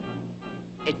picketing.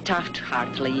 A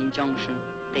Taft-Hartley injunction,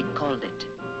 they called it.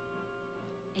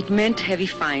 It meant heavy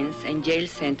fines and jail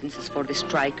sentences for the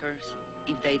strikers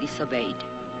if they disobeyed.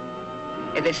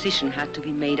 A decision had to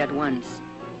be made at once,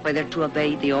 whether to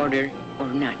obey the order or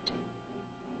not.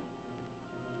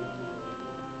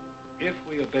 If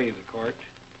we obey the court,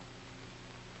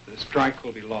 the strike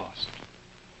will be lost.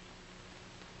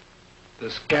 The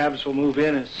scabs will move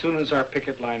in as soon as our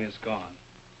picket line is gone.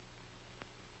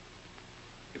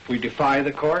 If we defy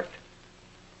the court,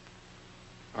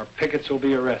 our pickets will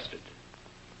be arrested,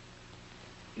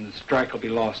 and the strike will be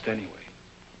lost anyway.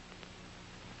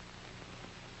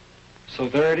 So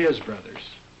there it is, brothers.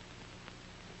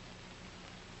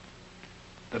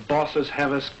 The bosses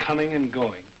have us coming and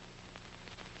going.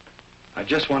 I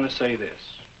just want to say this.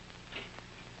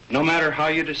 No matter how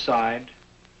you decide,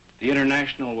 the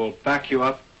International will back you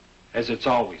up as it's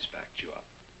always backed you up.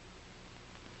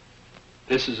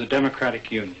 This is a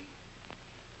democratic union.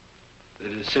 The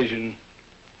decision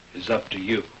is up to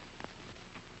you.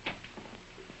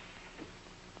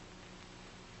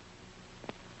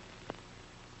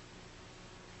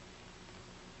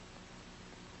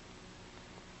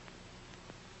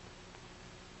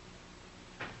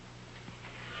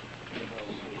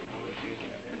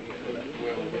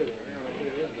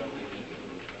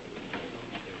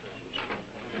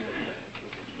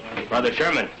 Brother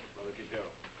Sherman,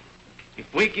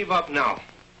 if we give up now,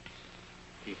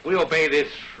 if we obey this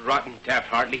rotten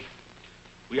Taft-Hartley,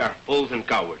 we are fools and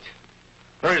cowards.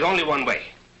 There is only one way.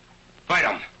 Fight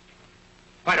them.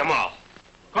 Fight them all.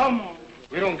 Come on.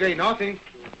 We don't gain nothing.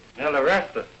 They'll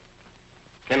arrest us.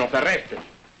 Que nos arresten.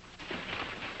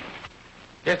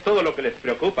 Es todo lo que les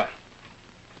preocupa.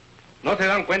 ¿No se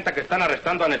dan cuenta que están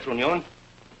arrestando a nuestra unión?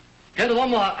 ¿Qué nos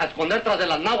vamos a esconder tras de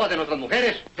las naguas de nuestras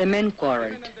mujeres? The men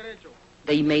quarreled.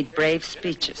 They made brave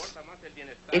speeches.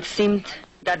 It seemed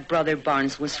that Brother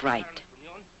Barnes was right.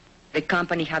 The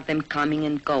company had them coming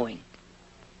and going.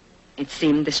 It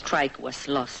seemed the strike was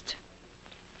lost.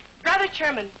 Brother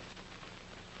Chairman,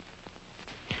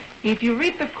 if you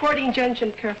read the court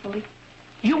injunction carefully,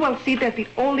 you will see that it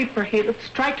only prohibits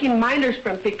striking minors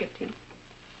from picketing.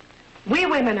 We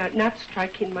women are not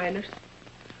striking minors.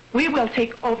 We will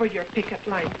take over your picket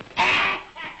line.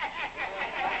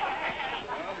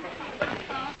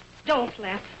 Don't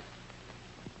laugh.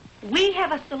 We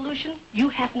have a solution, you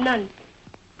have none.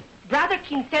 Brother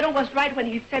Quintero was right when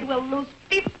he said we'll lose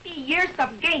 50 years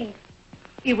of gains.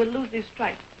 He will lose this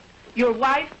strike. Your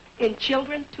wife and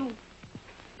children, too.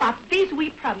 Of these we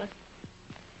promise.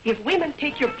 If women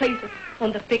take your places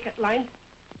on the picket line,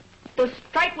 the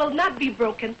strike will not be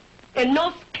broken, and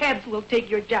no scabs will take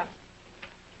your jobs.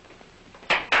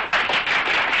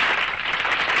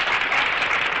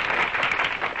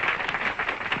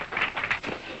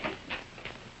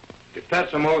 If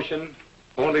that's a motion,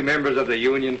 only members of the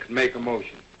union can make a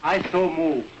motion. I so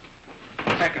move.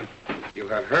 Second. You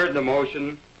have heard the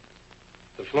motion.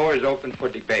 The floor is open for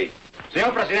debate.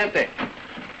 Señor Presidente,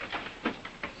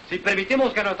 si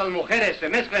permitimos que nuestras mujeres se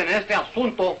mezclen en este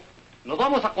asunto, nos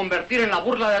vamos a convertir en la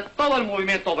burla de todo el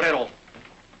movimiento obrero.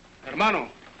 Hermano,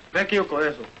 ve que yo con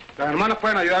eso. Las hermanas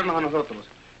pueden ayudarnos a nosotros.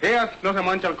 Ellas no se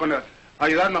manchan con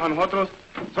ayudarnos a nosotros.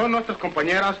 Son nuestras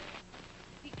compañeras.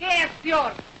 ¿Y qué es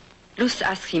peor? Luz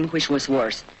asked him which was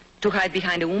worse, to hide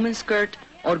behind a woman's skirt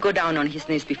or go down on his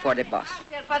knees before the boss.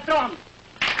 El patrón.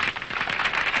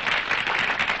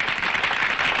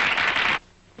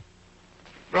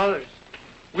 Brothers,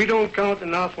 we don't count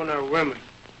enough on our women.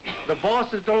 The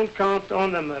bosses don't count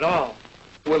on them at all.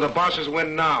 Will the bosses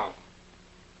win now?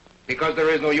 Because there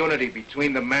is no unity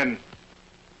between the men,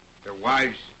 their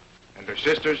wives, and their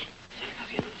sisters?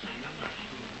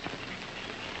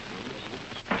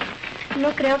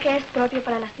 No creo que es propio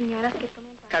para las señoras que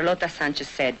tomen parte. Carlota Sanchez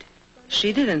said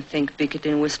she didn't think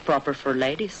picketing was proper for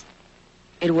ladies.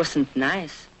 It wasn't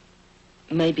nice.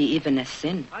 Maybe even a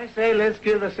sin. I say let's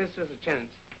give the sisters a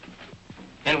chance.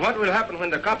 And what will happen when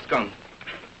the cops come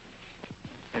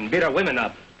and beat our women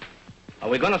up? Are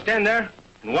we going to stand there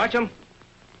and watch them?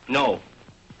 No.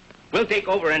 We'll take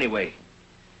over anyway.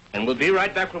 And we'll be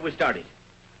right back where we started.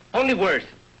 Only worse.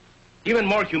 Even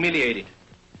more humiliated.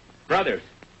 Brothers,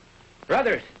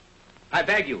 I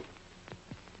beg you,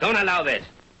 don't allow this.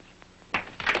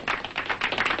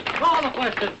 Call the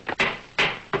question.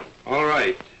 All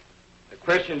right. The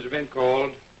question's been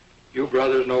called. You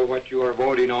brothers know what you are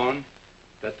voting on.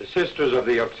 That the sisters of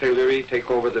the auxiliary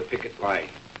take over the picket line.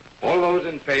 All those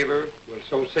in favor will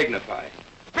so signify.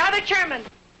 Brother Chairman,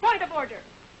 point of order.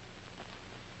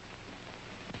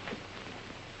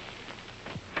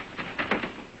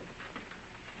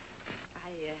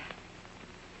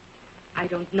 I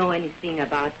don't know anything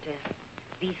about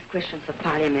these questions of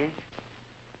parliament.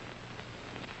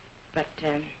 But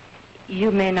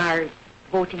you men are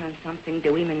voting on something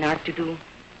the women are to do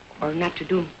or not to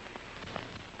do.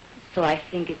 So I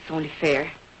think it's only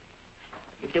fair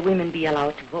if the women be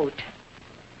allowed to vote.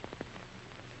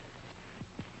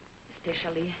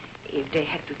 Especially if they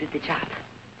have to do the job.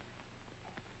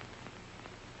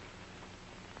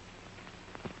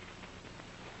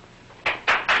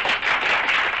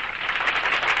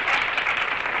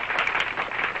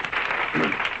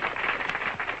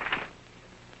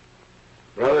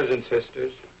 Brothers and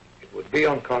sisters, it would be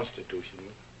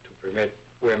unconstitutional to permit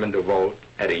women to vote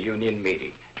at a union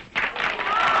meeting.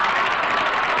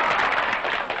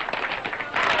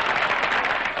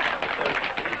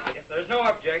 If there's no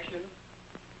objection,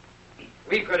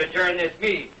 we could adjourn this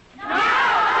meeting.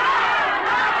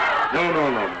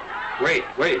 No.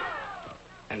 Wait.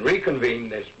 And reconvene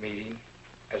this meeting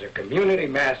as a community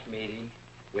mass meeting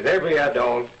with every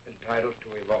adult entitled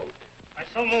to a vote. I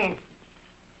so move.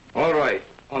 All right.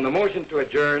 On the motion to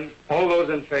adjourn, all those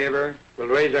in favor will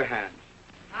raise their hands.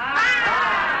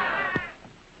 Aye.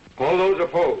 All those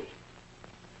opposed.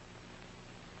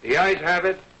 The ayes have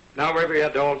it. Now every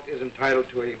adult is entitled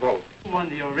to a vote. On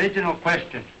the original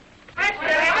question.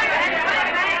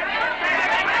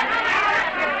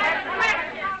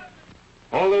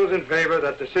 All those in favor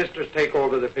that the sisters take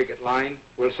over the picket line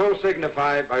will so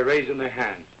signify by raising their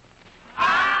hands.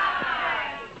 Aye.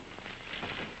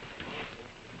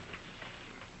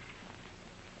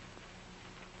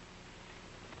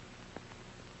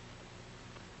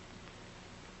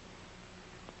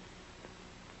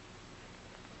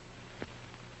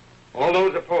 All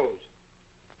those opposed.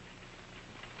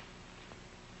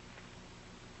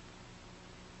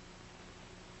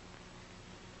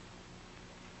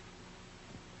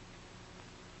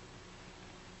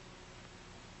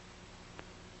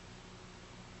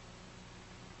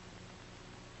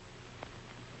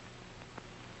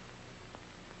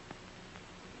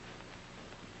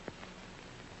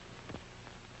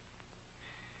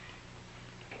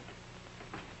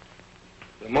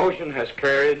 The motion has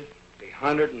carried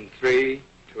 103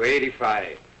 to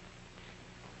 85.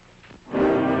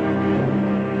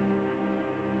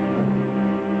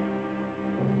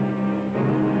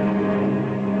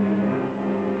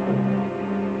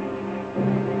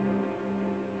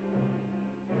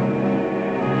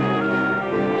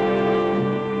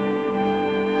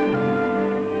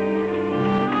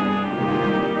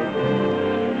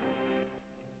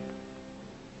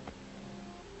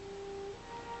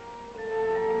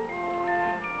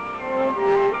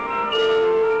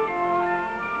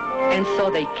 And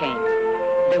so they came,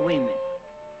 the women.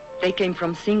 They came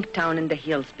from Zinctown and the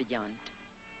hills beyond,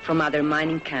 from other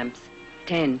mining camps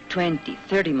 10, 20,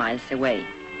 30 miles away.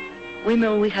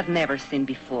 Women we had never seen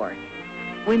before.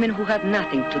 Women who had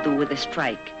nothing to do with the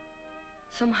strike.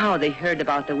 Somehow they heard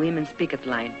about the women's picket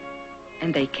line,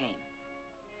 and they came.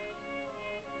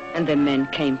 And the men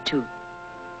came too.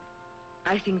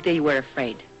 I think they were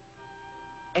afraid.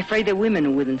 Afraid the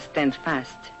women wouldn't stand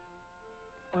fast.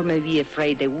 Or maybe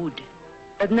afraid they would.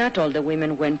 But not all the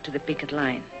women went to the picket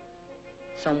line.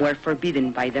 Some were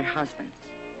forbidden by their husbands.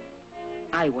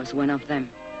 I was one of them.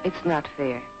 It's not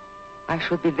fair. I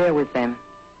should be there with them.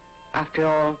 After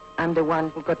all, I'm the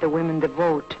one who got the women the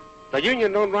vote. The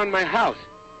union don't run my house.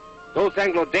 Those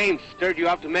Anglo-Danes stirred you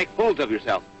up to make fools of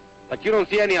yourself. But you don't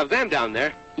see any of them down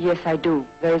there. Yes, I do.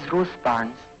 There's Ruth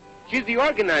Barnes. She's the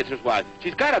organizer's wife.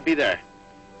 She's got to be there.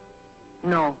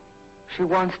 No, she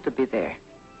wants to be there.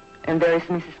 And there is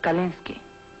Mrs. Kalinsky.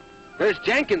 There's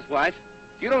Jenkins' wife.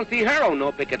 You don't see her on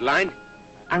no picket line.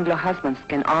 Anglo husbands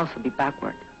can also be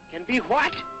backward. Can be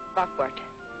what? Backward.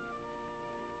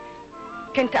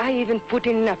 Can't I even put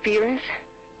in an appearance?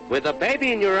 With a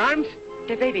baby in your arms?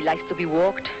 The baby likes to be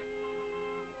walked.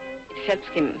 It helps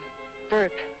him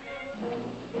burp.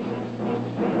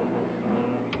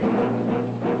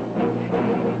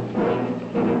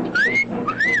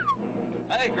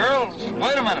 Hey, girls,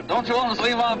 wait a minute. Don't you want us to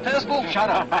leave our pistol? Shut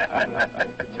up.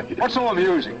 What's so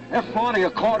amusing? They're flaunting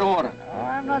a court order. Oh,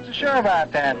 I'm not so sure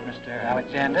about that, Mr.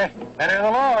 Alexander. Better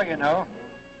the law, you know.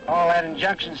 All that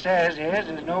injunction says is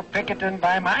there's no picketing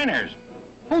by miners.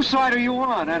 Whose side are you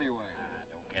on, anyway?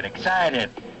 Don't get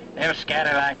excited. They'll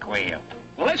scatter like quail.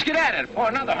 Well, let's get at it before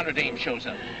another 100 dames shows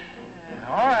up.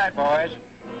 All right, boys.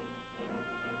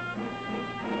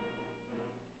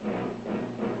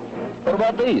 What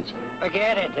about these?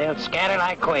 Forget it. They'll scatter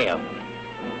like quail.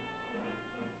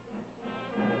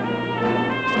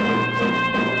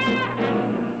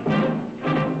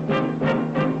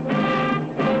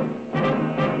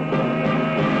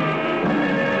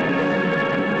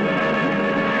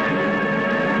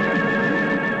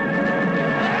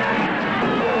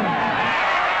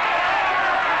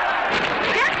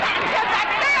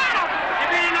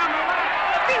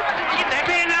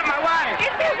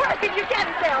 If you get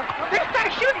it, they'll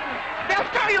start shooting you. They'll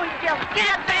throw you in jail.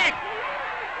 Get back!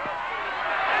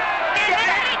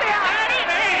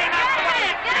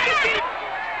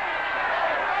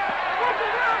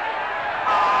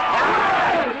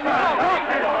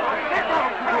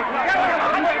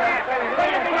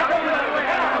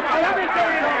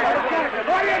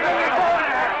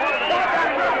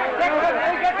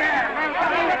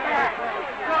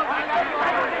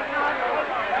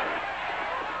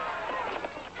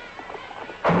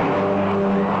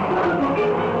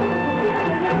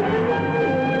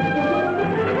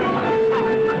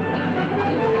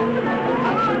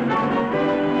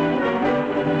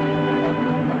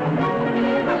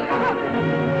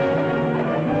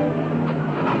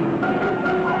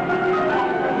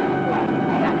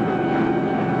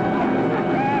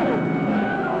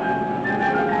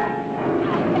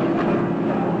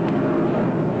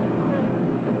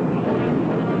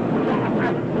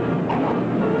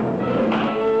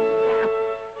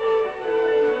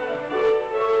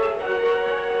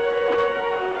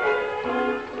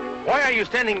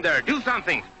 standing there? Do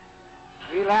something.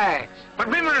 Relax. But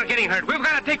women are getting hurt. We've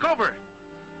got to take over.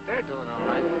 They're doing all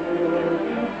right.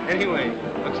 Anyway,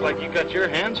 looks like you got your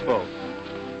hands full.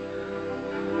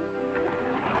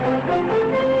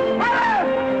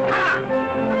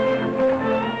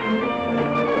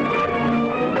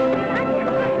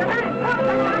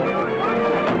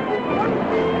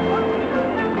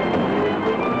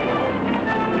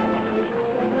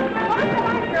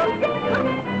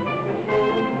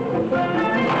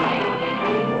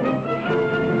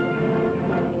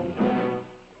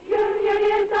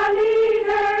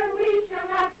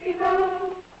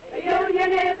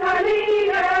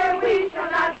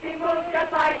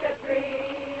 Like a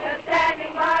tree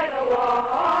standing by the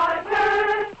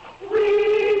water,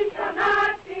 we shall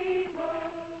not be moved.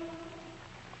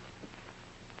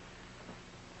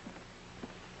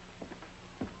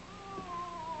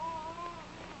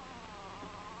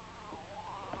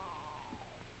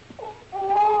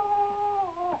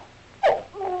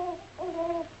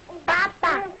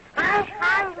 Papa, I'm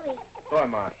hungry. So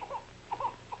am I.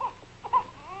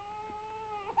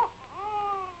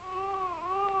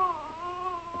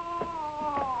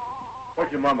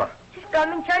 Where's your mama? She's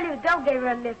coming. Charlie Udell gave her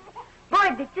a lift.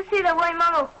 Boy, did you see the way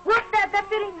Mama whooped that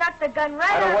deputy? Knocked the gun right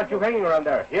I don't out want of you him. hanging around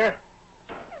there. Here?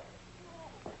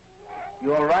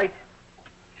 You all right?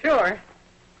 Sure.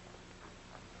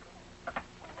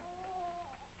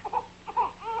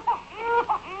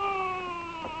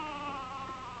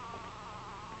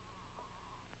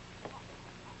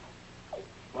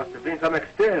 Must have been some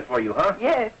experience for you, huh?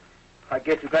 Yes. I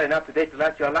guess you got enough today to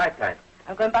last you a lifetime.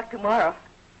 I'm going back tomorrow.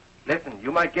 Listen,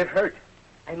 you might get hurt.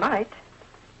 I might.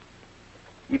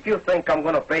 If you think I'm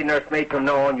going to play nursemaid from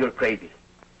now on, you're crazy.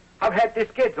 I've had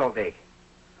these kids all day.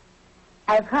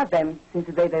 I've had them since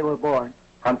the day they were born.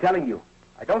 I'm telling you,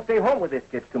 I don't stay home with these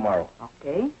kids tomorrow.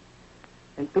 Okay.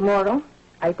 And tomorrow,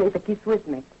 I take the kids with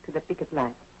me to the picket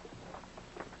line.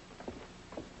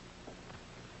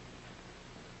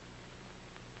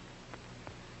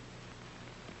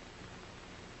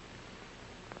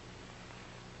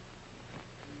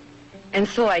 And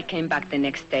so I came back the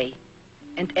next day,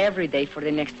 and every day for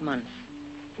the next month.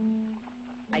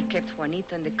 I kept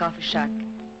Juanito in the coffee shack,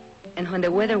 and when the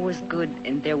weather was good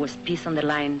and there was peace on the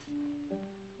lines,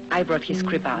 I brought his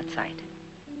crib outside.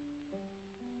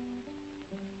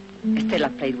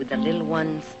 Estela played with the little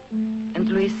ones, and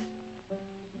Luis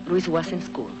was in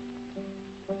school.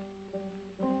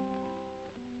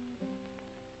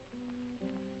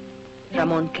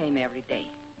 Ramon came every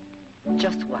day,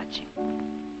 just watching.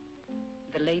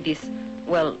 The ladies,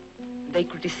 well, they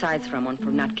criticized Ramon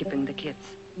for not keeping the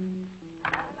kids. For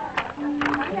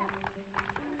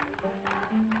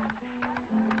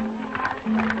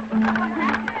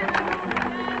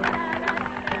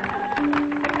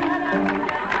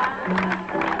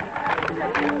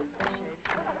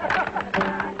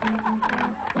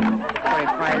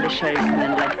a while, the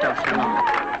sheriffsmen left us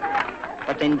alone.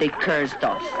 But then they cursed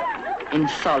us,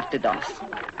 insulted us,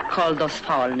 called us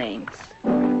foul names.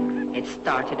 It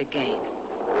started again.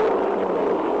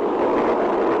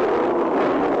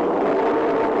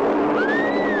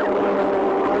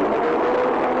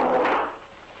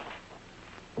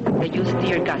 They used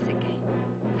tear gas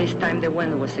again. This time the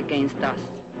wind was against us.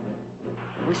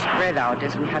 We spread out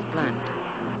as we had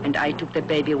planned, and I took the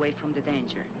baby away from the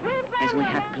danger, as we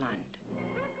had planned.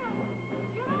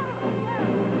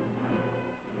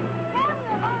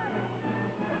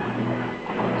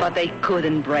 But they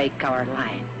couldn't break our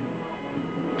line.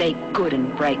 They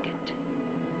couldn't break it.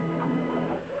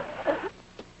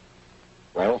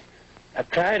 Well? I've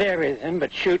tried everything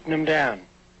but shooting them down.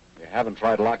 You haven't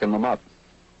tried locking them up?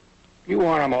 You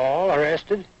want them all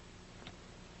arrested?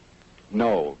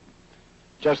 No.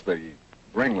 Just the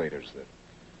ringleaders,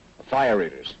 the fire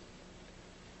eaters,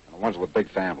 and the ones with big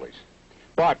families.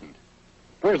 Barton,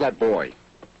 where's that boy?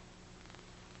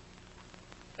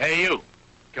 Hey, you.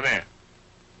 Come here.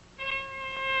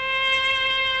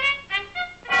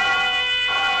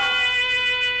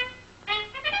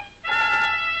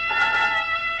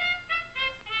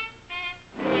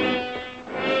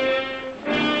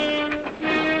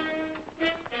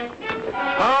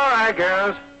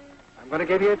 Girls, I'm going to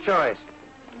give you a choice.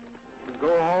 You can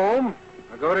go home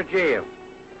or go to jail.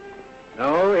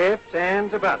 No ifs,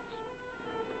 ands, or buts.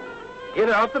 Get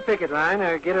off the picket line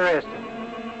or get arrested.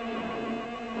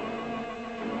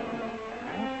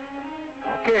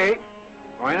 Okay,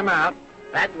 point them out.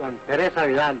 That one, Teresa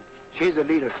Villan. She's the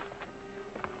leader.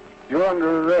 You're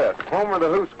under arrest. Home or the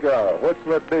Huskar. What's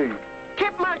that be?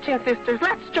 Keep marching, sisters.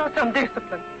 Let's show some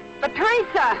discipline. But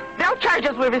Teresa, they'll charge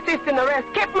us with resisting arrest.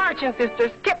 Keep marching,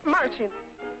 sisters. Keep marching.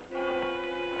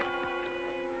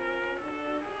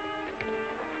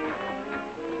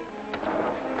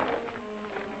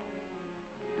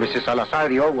 Mrs. Salazar,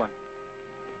 the old one.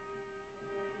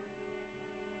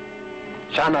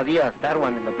 Shana Diaz, that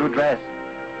one in the blue dress.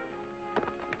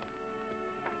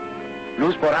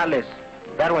 Luz Morales,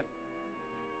 that one.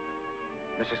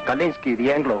 Mrs. Kalinsky,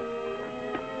 the Anglo.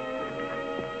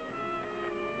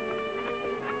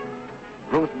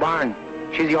 Ruth Barnes,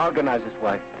 she's the organizer's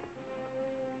wife.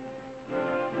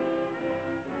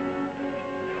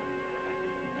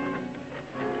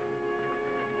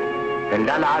 And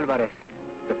Lala Alvarez,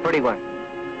 the pretty one.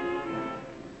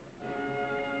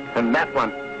 And that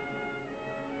one,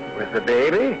 with the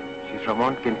baby, she's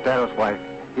Ramon Quintero's wife.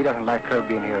 He doesn't like her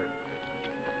being here.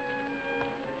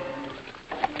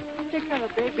 Take care of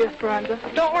the baby, Esperanza.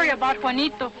 Don't worry about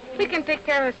Juanito. We can take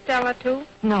care of Stella, too.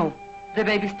 No, the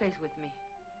baby stays with me.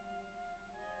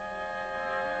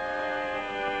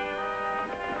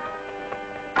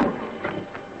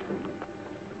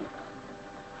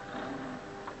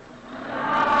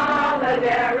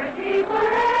 Solidarity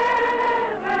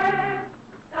forever.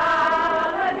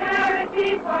 Solidarity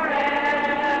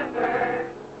forever.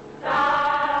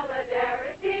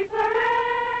 Solidarity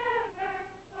forever.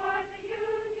 For the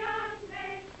union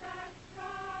makes us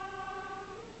strong.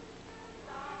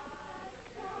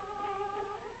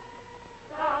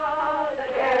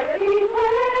 Solidarity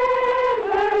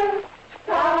forever.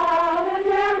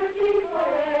 Solidarity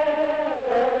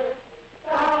forever.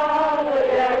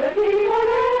 Solidarity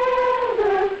forever.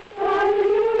 For the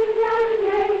union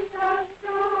makes us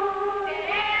strong.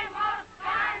 Queremos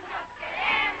baños,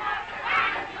 queremos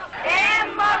baños.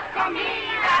 Queremos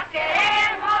comida,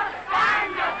 queremos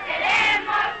baños,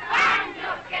 queremos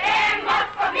baños, queremos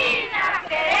comida,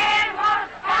 queremos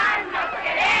baños,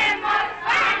 queremos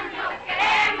baños,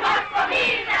 queremos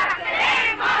comida,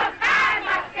 queremos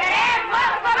baños,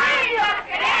 queremos baños,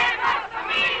 queremos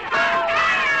comida.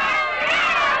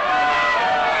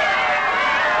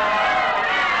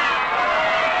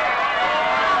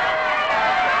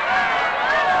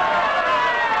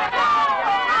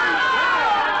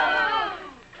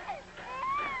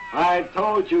 I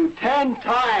told you 10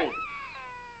 times.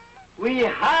 We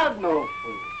have no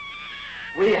food.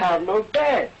 We have no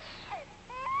beds.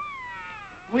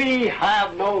 We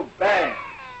have no beds.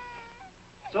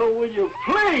 So will you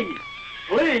please,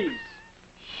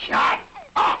 shut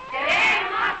up?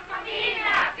 Queremos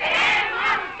comida,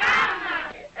 queremos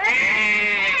cama.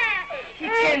 He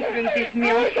can't drink this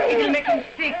milk. It will make him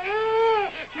sick.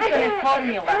 He's on a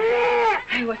formula.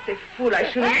 I was a fool. I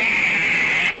shouldn't.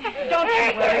 Don't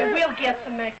you worry. We'll get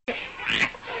some extra.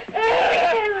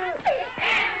 Queremos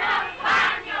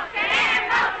baño,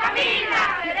 queremos comida,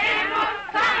 queremos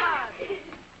cama.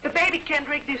 The baby can't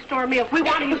drink this store milk. We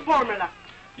want his formula.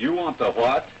 You want the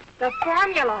what? The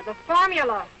formula, the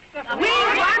formula. We want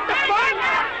the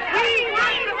formula. We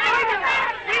want the formula.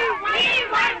 We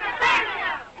want the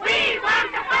formula. We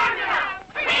want the formula.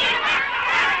 We want the formula.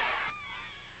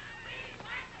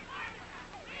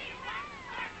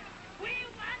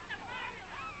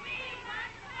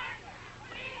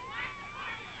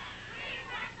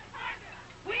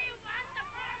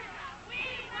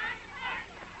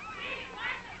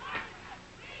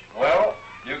 Well,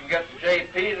 you can get the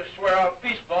JP to swear out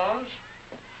peace bonds,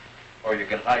 or you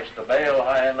can heist the bail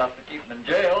high enough to keep him in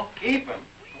jail. Keep him?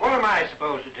 What am I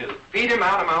supposed to do? Feed him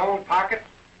out of my own pocket?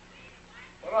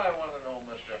 What I want to know,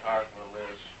 Mr. Hartwell,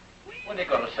 is when are you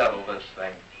going to settle this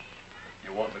thing?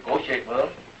 You won't negotiate with him?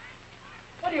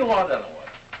 What do you want anyway?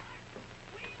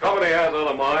 Company has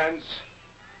other minds.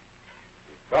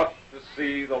 You've got to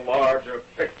see the larger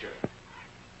picture.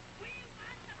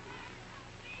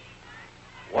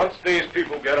 Once these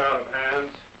people get out of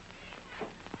hands,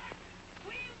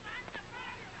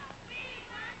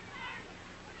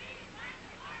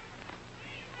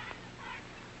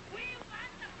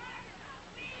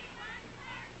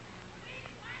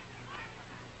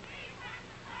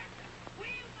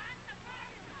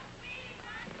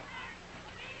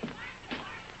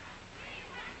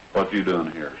 What you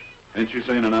doing here? Ain't you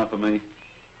seen enough of me?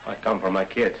 I come for my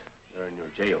kids. They're in your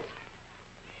jail.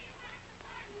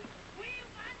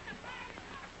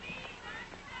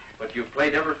 But you've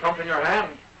played every trump in your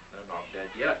hand. They're not dead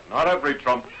yet. not every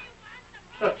trump.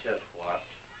 Such as what?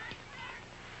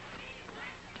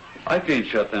 I can't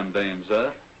shut them dames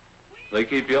up. They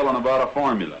keep yelling about a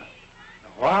formula.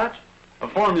 What? A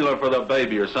formula for the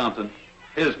baby or something.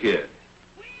 His kid.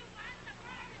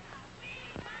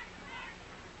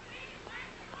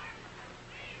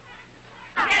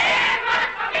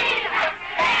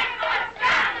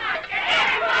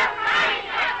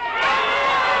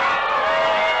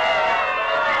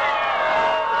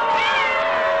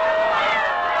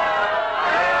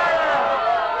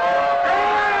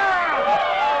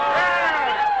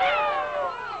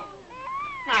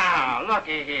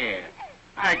 looky here.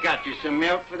 I got you some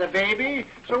milk for the baby,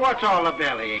 so what's all the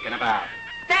belly aching about?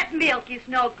 That milk is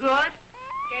no good.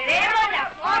 Queremos la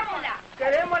fórmula.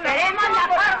 Queremos la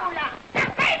fórmula. The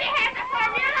baby has the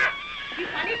formula. You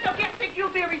Juanito gets that you'll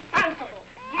be responsible.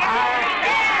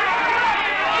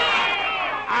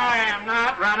 I am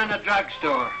not running a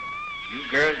drugstore. You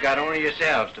girls got only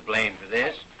yourselves to blame for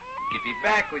this. You'll be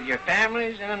back with your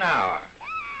families in an hour.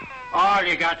 All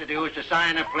you got to do is to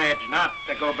sign a pledge not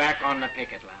to go back on the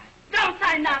picket line. Don't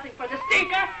sign nothing for the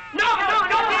stinker. No.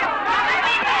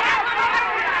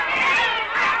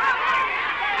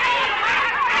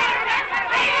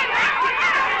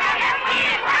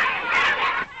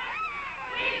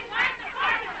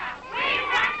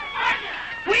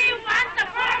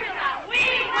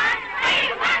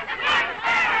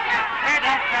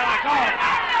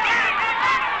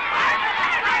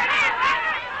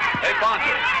 Hey, Bonzo,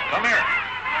 come here.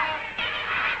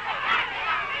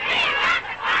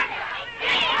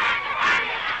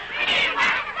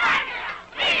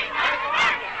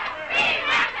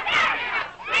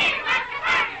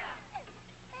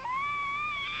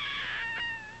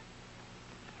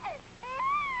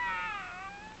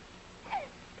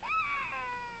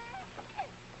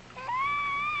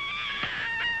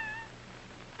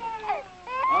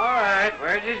 All right,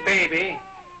 where's his baby?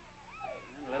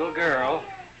 And little girl.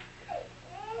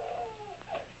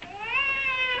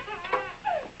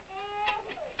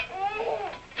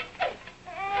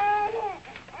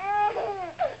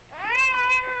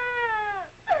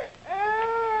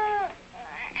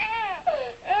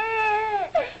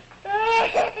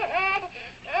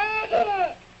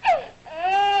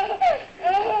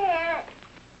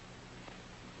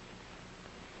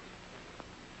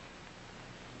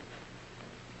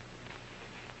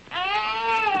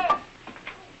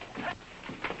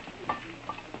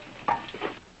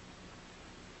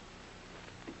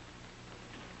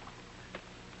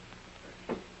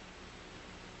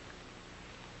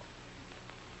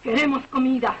 Queremos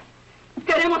comida.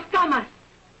 Queremos camas.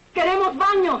 Queremos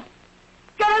baños.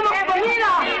 Queremos comida.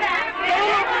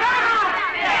 Queremos camas.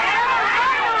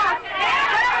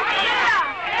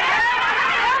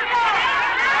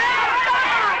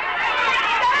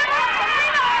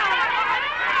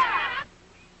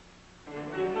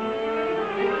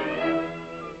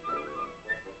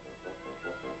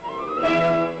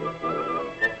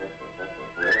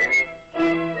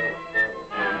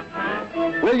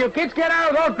 Will you kids get out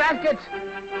of those baskets?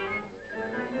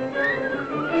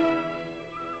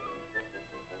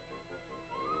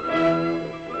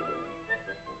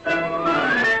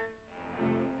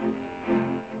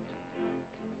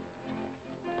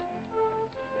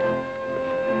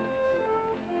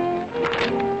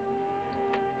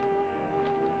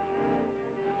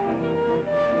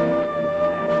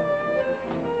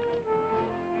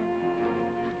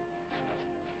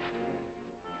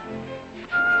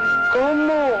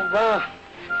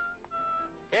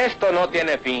 Esto no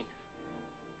tiene fin.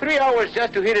 3 hours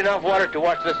just to heat enough water to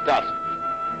wash this dust.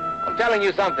 I'm telling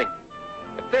you something.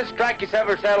 If this strike is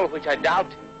ever settled, which I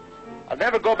doubt, I'll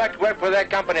never go back to work for that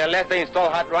company unless they install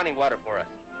hot running water for us.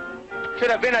 Should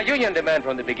have been a union demand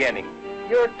from the beginning.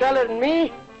 You're telling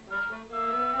me?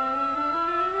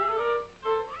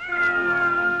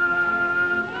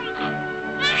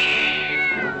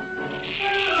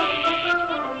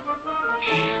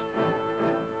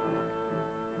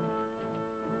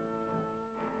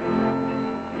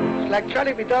 Like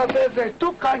Charlie Vidal says, there's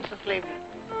two kinds of slavery.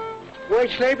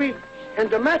 Wage slavery and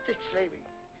domestic slavery.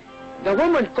 The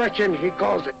woman question, he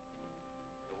calls it.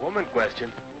 The woman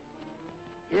question?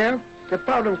 Yeah, the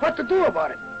problem, what to do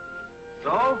about it?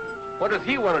 So? What does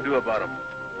he want to do about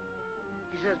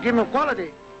them? He says give them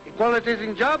equality. Equality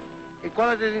in jobs,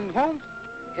 equality in homes,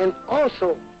 and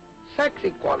also sex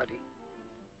equality.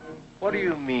 What do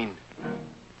you mean,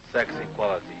 sex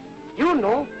equality? You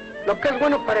know, lo que es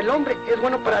bueno para el hombre es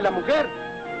bueno para la mujer.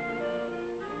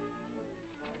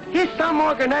 He's some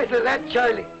organizer, that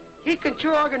Charlie. He can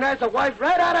sure organize a wife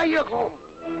right out of your home.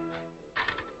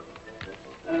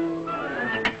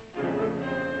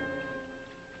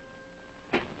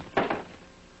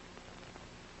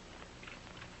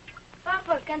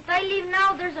 Papa, can't I leave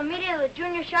now? There's a meeting of the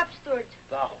junior shop stewards.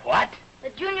 The what?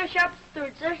 The junior shop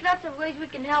stewards. There's lots of ways we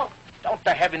can help. Don't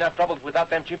they have enough troubles without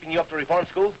them chipping you up to reform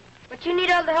school? But you need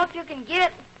all the help you can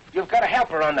get. You've got a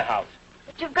helper around the house.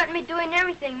 But you've got me doing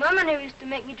everything. Mama never used to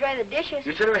make me dry the dishes.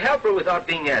 You should have a helper without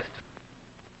being asked.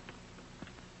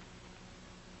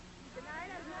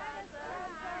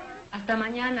 Hasta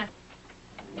mañana.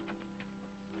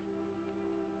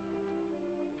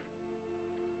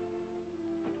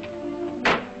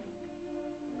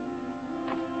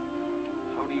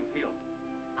 How do you feel?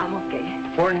 I'm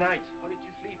okay. 4 nights. How did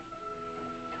you sleep?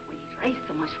 We raced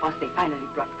so much fast they finally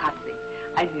brought Katsi.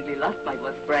 I nearly lost my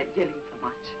voice for yelling so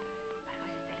much. I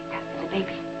was telling that to the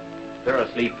baby. They're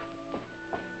asleep.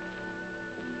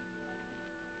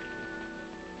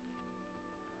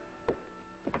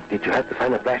 Did you have to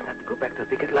find a flash not to go back to the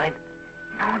picket line?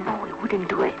 No, we wouldn't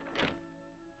do it.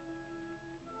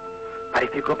 But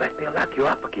if you go back, they'll lock you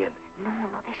up again.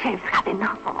 No, the sheriff's had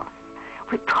enough of us.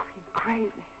 We drove him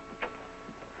crazy.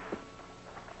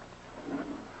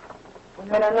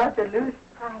 Buenas noches, Luz.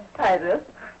 Hi, Ruth.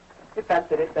 ¿Qué tal,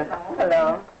 Teresa?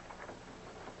 Hello.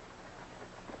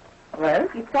 Well?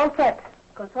 It's all set.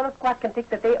 Consuelo Squad can take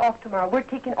the day off tomorrow. We're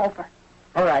taking over.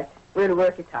 All right. We'll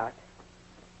work it out.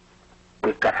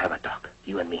 We've got to have a talk,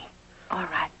 you and me. All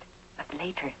right. But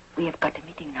later, we have got a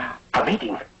meeting now. A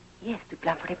meeting? Yes, to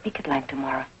plan for a picket line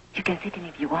tomorrow. You can sit in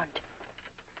if you want.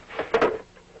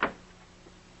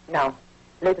 Now,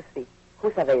 let us see.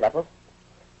 Who's available?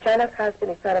 China's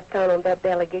husband is out of town on that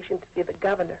delegation to see the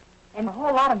governor. And a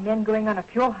whole lot of men going on a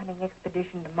fuel hunting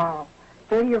expedition tomorrow.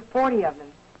 30 or 40 of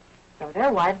them. So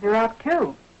their wives are out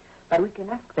too. But we can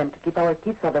ask them to keep our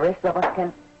kids so the rest of us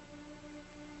can...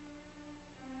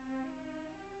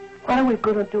 What are we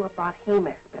going to do about him,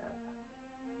 Esperanza?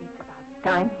 It's about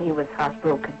time he was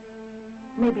heartbroken.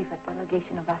 Maybe if a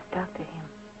delegation of us talk to him.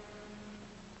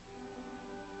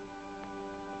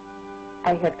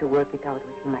 I have to work it out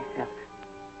with him myself.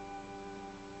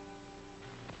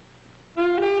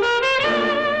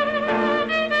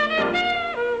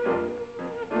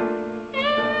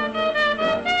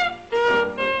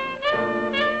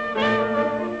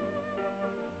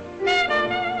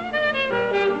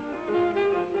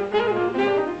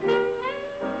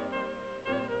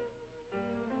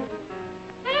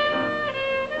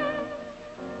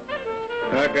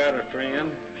 I got a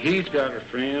friend, he's got a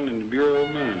friend in the Bureau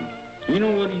of Mines. You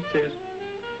know what he says?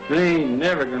 They ain't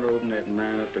never gonna open that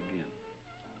mine up again.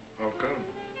 How come?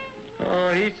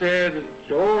 Oh, he says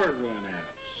its ores run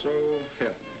out, so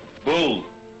help me. Bull.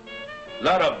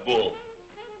 Lot of bull.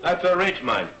 That's a rich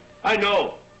mine. I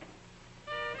know.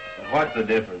 But what's the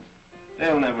difference?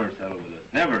 They'll never settle with us.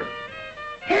 Never.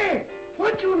 Hey,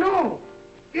 what you know?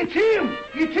 It's him.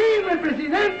 It's him, el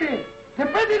presidente. The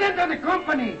president of the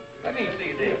company. Let me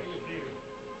see this.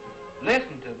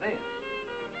 Listen to this.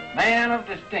 Man of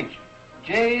distinction,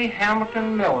 J.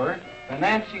 Hamilton Miller,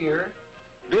 financier,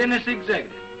 Business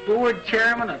executive, board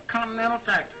chairman of Continental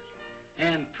Tractors,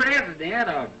 and president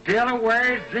of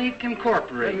Delaware Zinc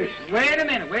Incorporated. Wait a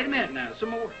minute now, some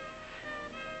more.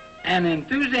 An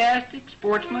enthusiastic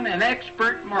sportsman and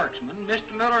expert marksman,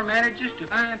 Mr. Miller manages to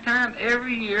find time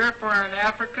every year for an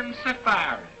African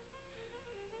safari.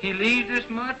 He leaves this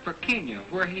month for Kenya,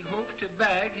 where he hopes to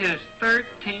bag his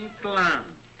 13th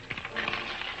lion.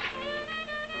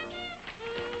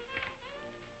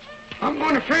 I'm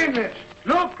going to frame this.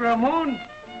 Look, Ramon.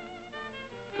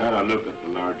 Gotta look at the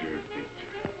larger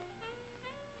picture.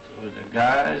 So the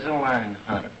guy's a lion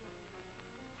hunter.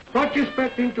 What you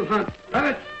expect him to hunt?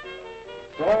 Rabbit?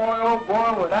 Boy, oh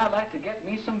boy, would I like to get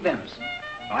me some venison.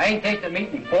 I ain't tasted meat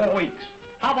in 4 weeks.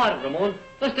 How about it, Ramon?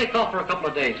 Let's take off for a couple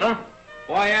of days, huh?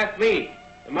 Why ask me?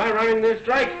 Am I running this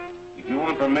strike? If you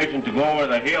want permission to go over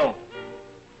the hill,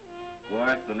 go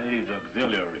ask the ladies'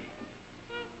 auxiliary.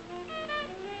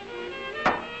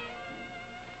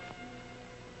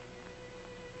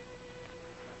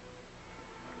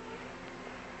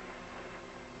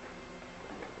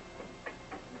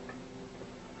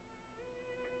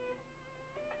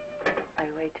 I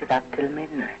waited up till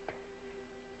midnight.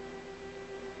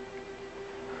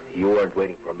 You weren't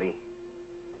waiting for me.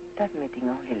 That meeting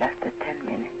only lasted 10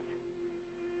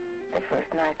 minutes. The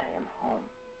first night I am home,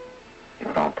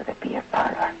 you're gone to the beer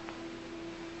parlor.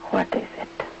 What is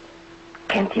it?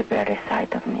 Can't you bear the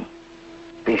sight of me?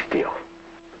 Be still.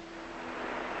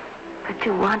 But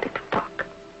you wanted to talk.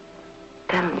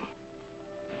 Tell me.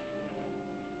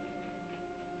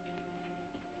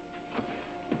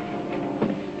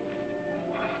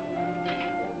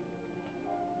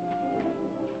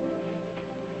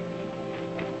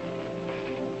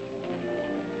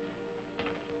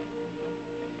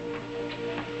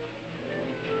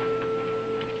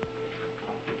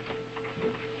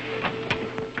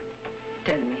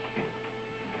 Tell me.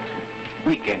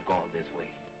 We can't go on this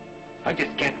way. I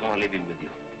just can't go on living with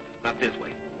you. Not this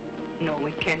way. No,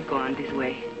 we can't go on this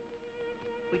way.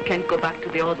 We can't go back to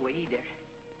the old way either.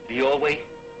 The old way?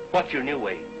 What's your new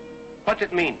way? What's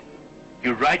it mean?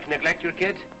 You're right to neglect your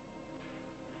kids?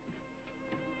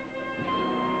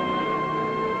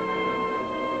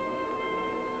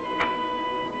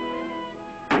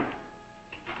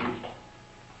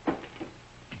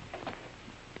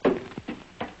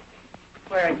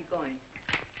 Where are you going?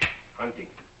 Hunting.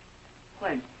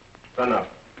 When? Sun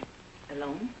up.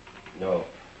 Alone? No.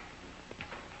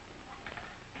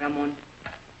 Ramon,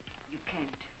 you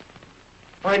can't.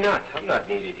 Why not? I'm not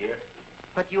needed here.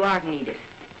 But you are needed.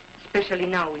 Especially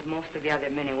now with most of the other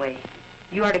men away.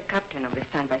 You are the captain of the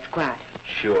standby squad.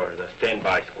 Sure, the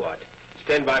standby squad.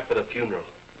 Stand by for the funeral.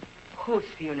 Whose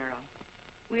funeral?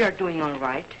 We are doing all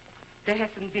right. There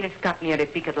hasn't been a stop near the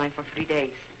picket line for 3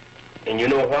 days. And you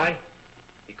know why?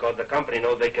 Because the company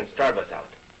knows they can starve us out.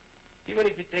 Even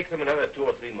if it takes them another 2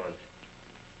 or 3 months.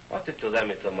 What's it to them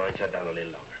if the mine shut down a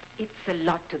little longer? It's a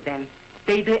lot to them.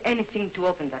 They do anything to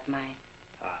open that mine.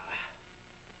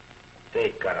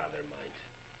 They've got other minds.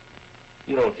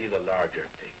 You don't see the larger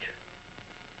picture.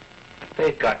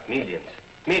 They've got millions.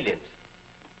 Millions.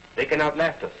 They can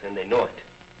outlast us, and they know it.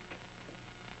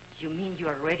 You mean you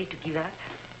are ready to give up?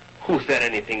 Who said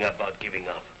anything about giving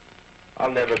up?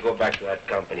 I'll never go back to that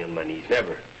company on my knees.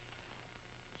 Never.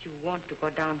 You want to go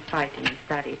down fighting, is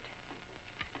that it?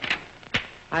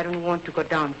 I don't want to go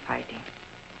down fighting.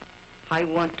 I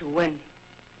want to win.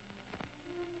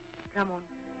 Ramon,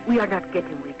 we are not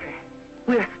getting weaker.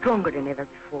 We are stronger than ever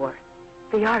before.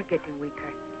 They are getting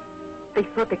weaker. They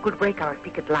thought they could break our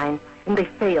picket line, and they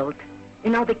failed.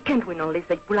 And now they can't win unless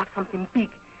they pull up something big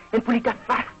and pull it up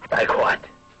fast. Like what?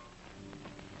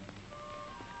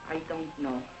 I don't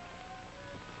know.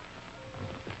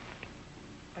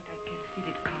 But I can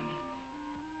feel it coming.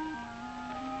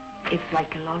 It's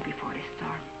like a lull before a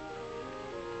storm.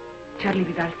 Charlie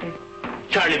Vidal says.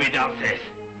 Charlie Vidal says.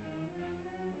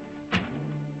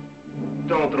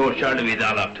 Don't throw Charlie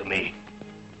Vidal up to me.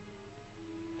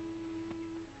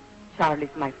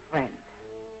 Charlie's my friend.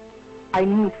 I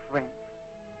need friends.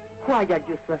 Why are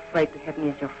you so afraid to have me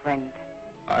as your friend?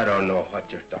 I don't know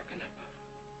what you're talking about.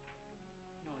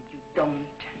 No, you don't.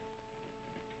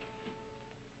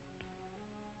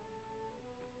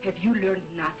 Have you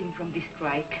learned nothing from this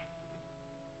strike?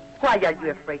 Why are you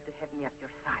afraid to have me at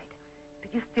your side? Do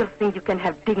you still think you can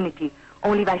have dignity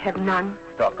only if I have none?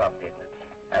 Talk of dignity.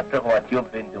 After what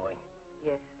you've been doing.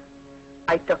 Yes,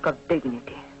 I talk of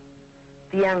dignity.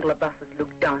 The Anglo bosses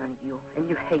look down on you, and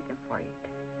you hate them for it.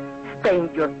 Stay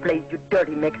in your place, you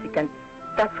dirty Mexican.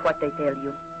 That's what they tell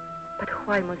you. But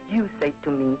why must you say to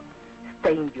me,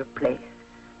 stay in your place?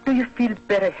 Do you feel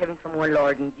better having someone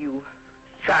lord than you?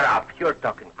 Shut up. You're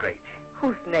talking crazy.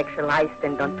 Whose neck shall I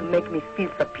stand on to make me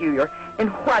feel superior? And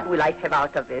what will I have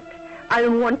out of it? I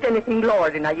don't want anything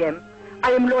lower than I am.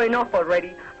 I am low enough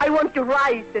already. I want to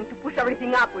rise and to push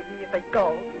everything up with me as I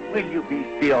go. Will you be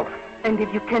still? And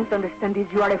if you can't understand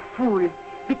this, you are a fool.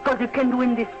 Because you can't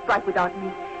win this strike without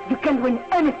me. You can't win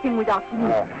anything without me.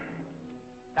 Oh.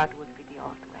 That would be the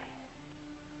old way.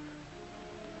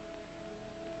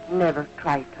 Never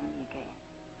try it on me again.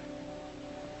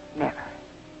 Never.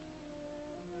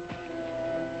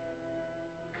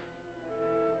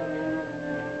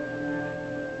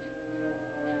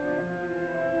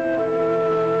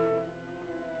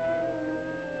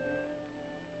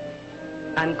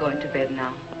 I'm going to bed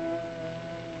now.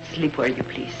 Sleep where you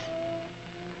please,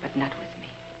 but not with me.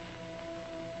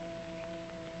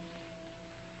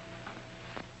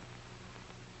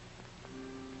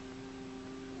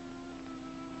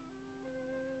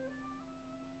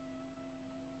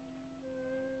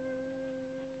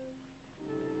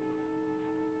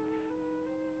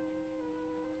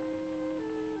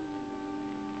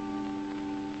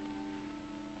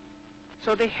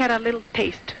 So they had a little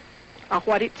taste of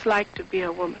what it's like to be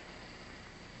a woman.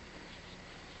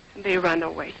 And they ran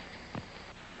away.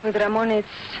 With Ramon, it's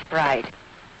pride.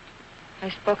 I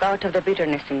spoke out of the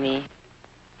bitterness in me,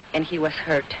 and he was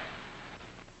hurt.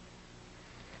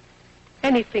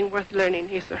 Anything worth learning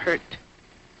is a hurt.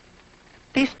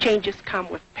 These changes come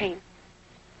with pain.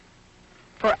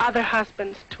 For other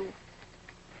husbands, too.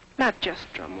 Not just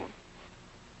Ramon.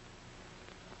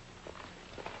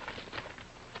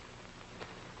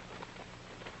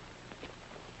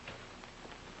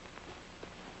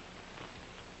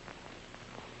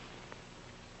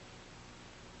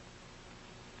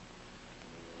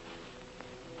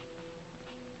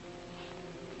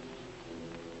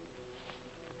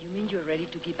 You mean you're ready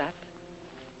to give up?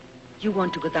 You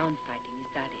want to go down fighting, is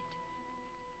that it?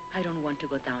 I don't want to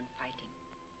go down fighting.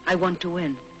 I want to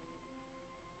win.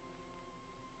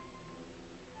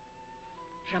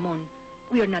 Ramon,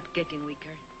 we are not getting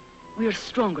weaker. We are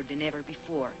stronger than ever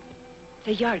before.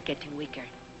 They are getting weaker.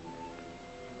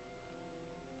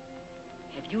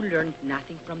 Have you learned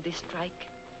nothing from this strike?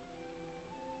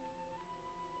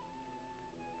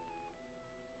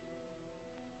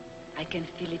 I can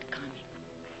feel it coming.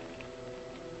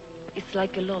 It's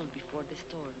like a lull before the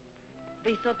storm.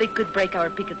 They thought they could break our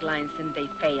picket lines, and they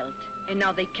failed. And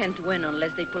now they can't win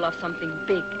unless they pull off something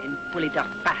big and pull it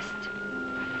off fast.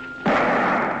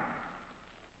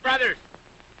 Brothers,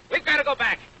 we've got to go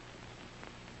back.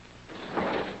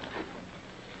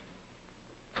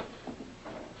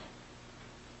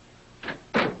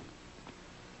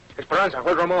 Esperanza,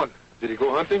 where's Ramon? Did he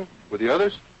go hunting with the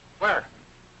others? Where?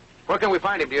 Where can we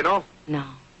find him, do you know? No.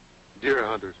 Deer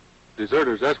hunters.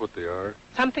 Deserters, that's what they are.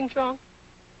 Something's wrong.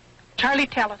 Charlie,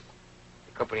 tell us.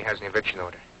 The company has an eviction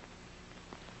order.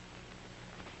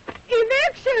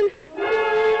 ¡Eviction!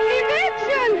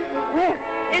 ¡Eviction! Where?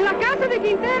 En la casa de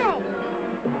Quintero.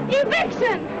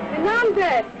 ¡Eviction! ¿En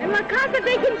dónde? En la casa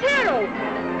de Quintero.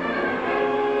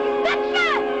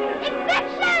 Eviction!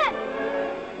 Eviction!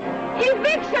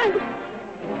 Eviction!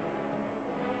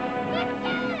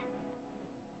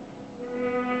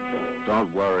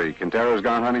 Don't worry. Quintero's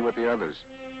gone hunting with the others.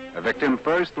 Evict him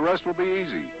first, the rest will be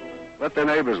easy. Let the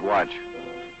neighbors watch.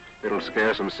 It'll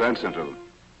scare some sense into them.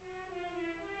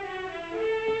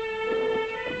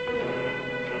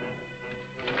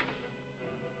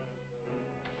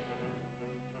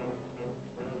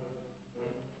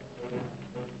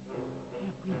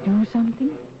 Can't we do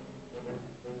something?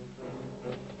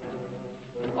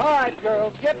 All right,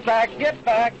 girls, get back, get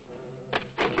back.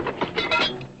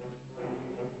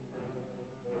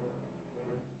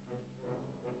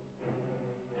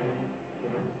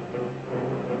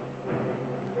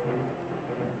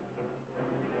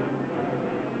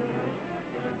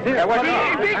 Here, what's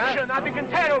up? Eviction at the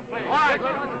Quintero place. All right,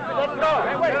 let's go.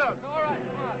 Hey, wait. All right,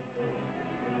 come on.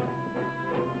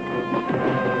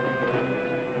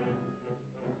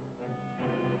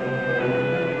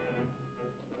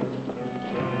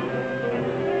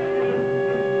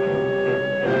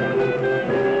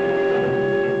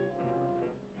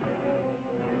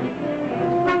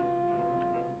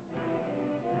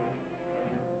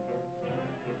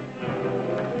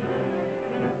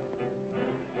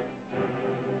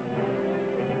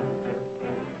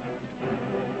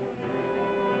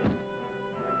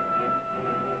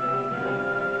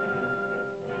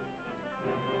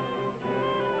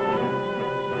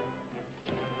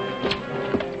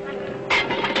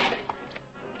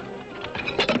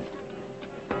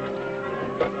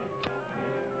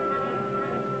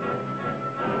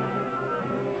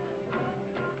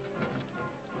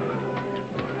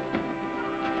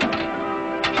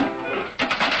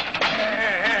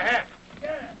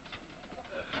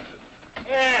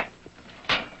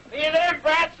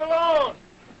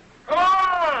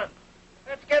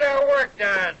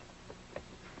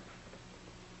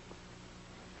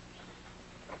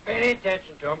 Pay any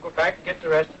attention to them. Go back and get the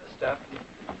rest of the stuff.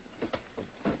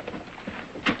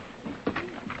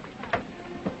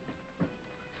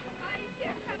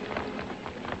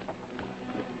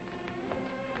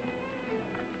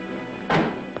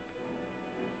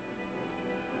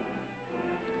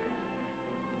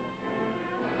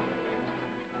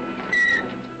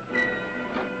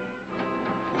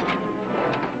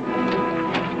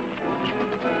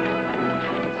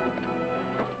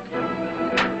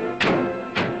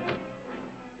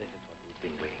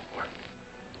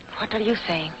 What are you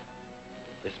saying?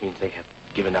 This means they have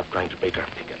given up trying to break our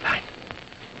picket line.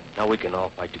 Now we can all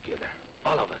fight together.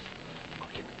 All of us. Go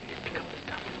get the thing and pick up the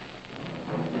stuff.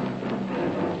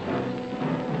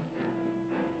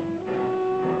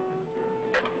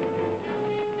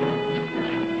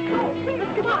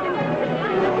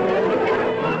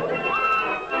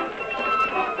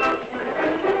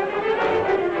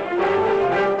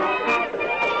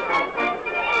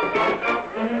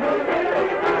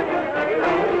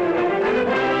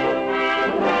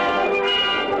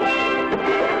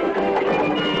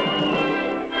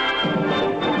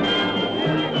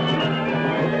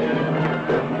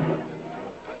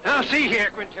 See here,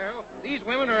 Quintero. These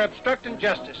women are obstructing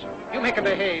justice. You make them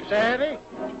behave, savvy?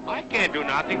 I can't do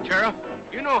nothing, Sheriff.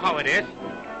 You know how it is.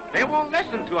 They won't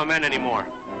listen to a man anymore.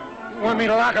 You want me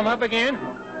to lock them up again?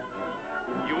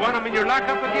 You want them in your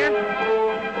lockup again?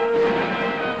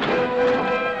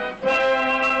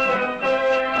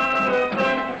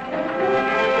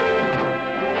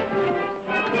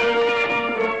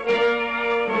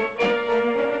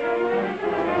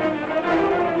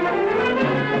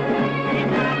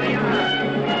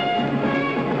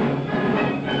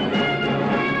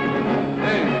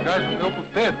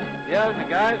 Yeah, the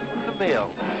guys from the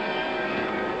mill.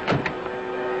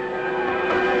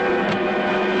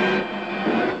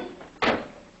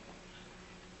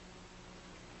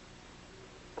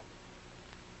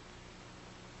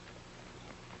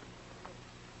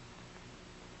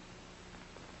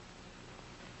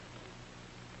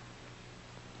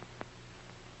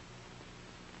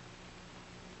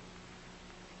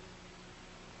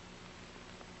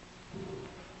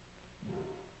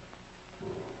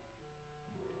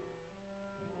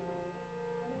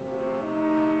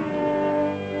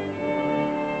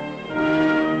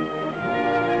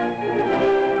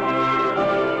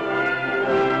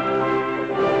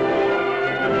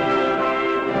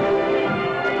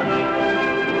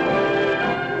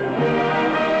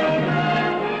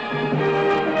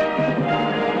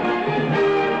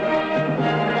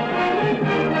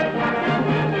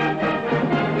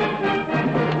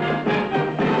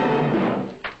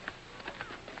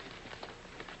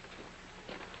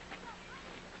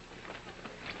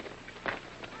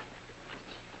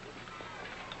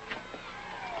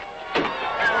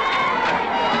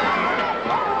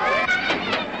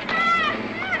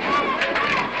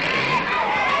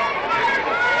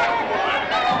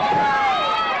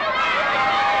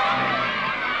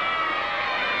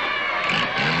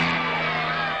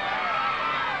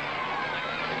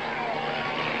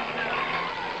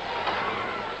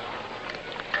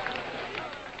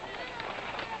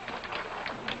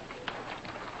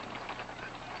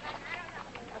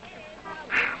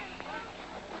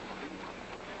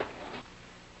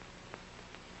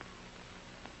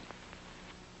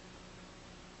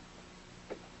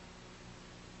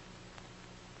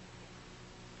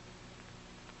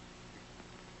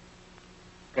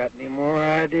 Got any more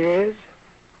ideas?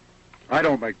 I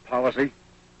don't make policy.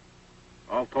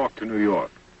 I'll talk to New York.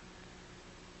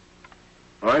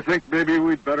 I think maybe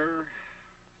we'd better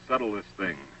settle this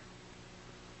thing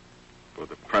for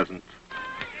the present.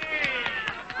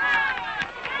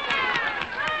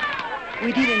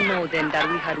 We didn't know then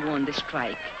that we had won the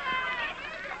strike.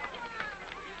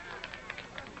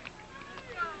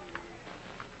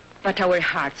 But our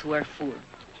hearts were full.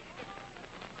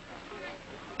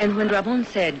 And when Ramon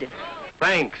said,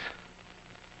 Thanks,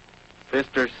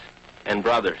 sisters and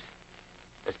brothers.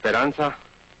 Esperanza,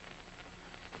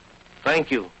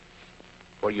 thank you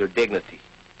for your dignity.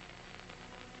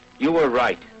 You were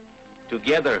right.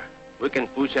 Together, we can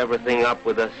push everything up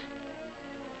with us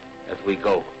as we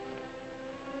go.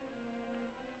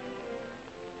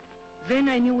 Then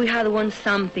I knew we had won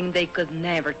something they could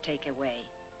never take away.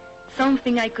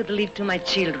 Something I could leave to my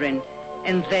children,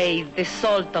 and they, the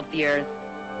salt of the earth,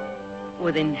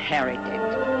 would inherit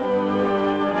it.